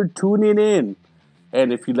 thanks for tuning in.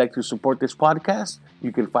 And if you'd like to support this podcast,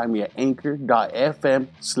 you can find me at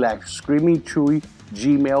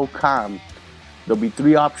anchor.fm/screamingchewy@gmail.com. There'll be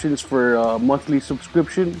 3 options for a monthly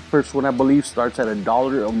subscription. First one, I believe, starts at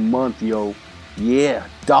 $1 a month, yo. Yeah,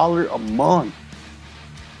 $1 a month.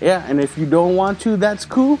 Yeah, and if you don't want to, that's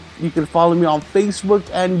cool. You can follow me on Facebook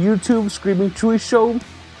and YouTube, Screaming Chewy Show,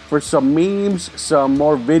 for some memes, some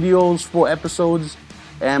more videos, full episodes,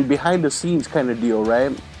 and behind the scenes kind of deal,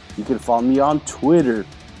 right? You can follow me on Twitter,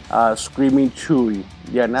 Screaming Chewy.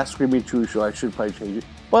 Yeah, not Screaming Chewy Show. I should probably change it.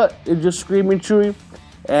 But it's just Screaming Chewy.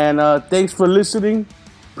 And thanks for listening.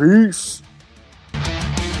 Peace.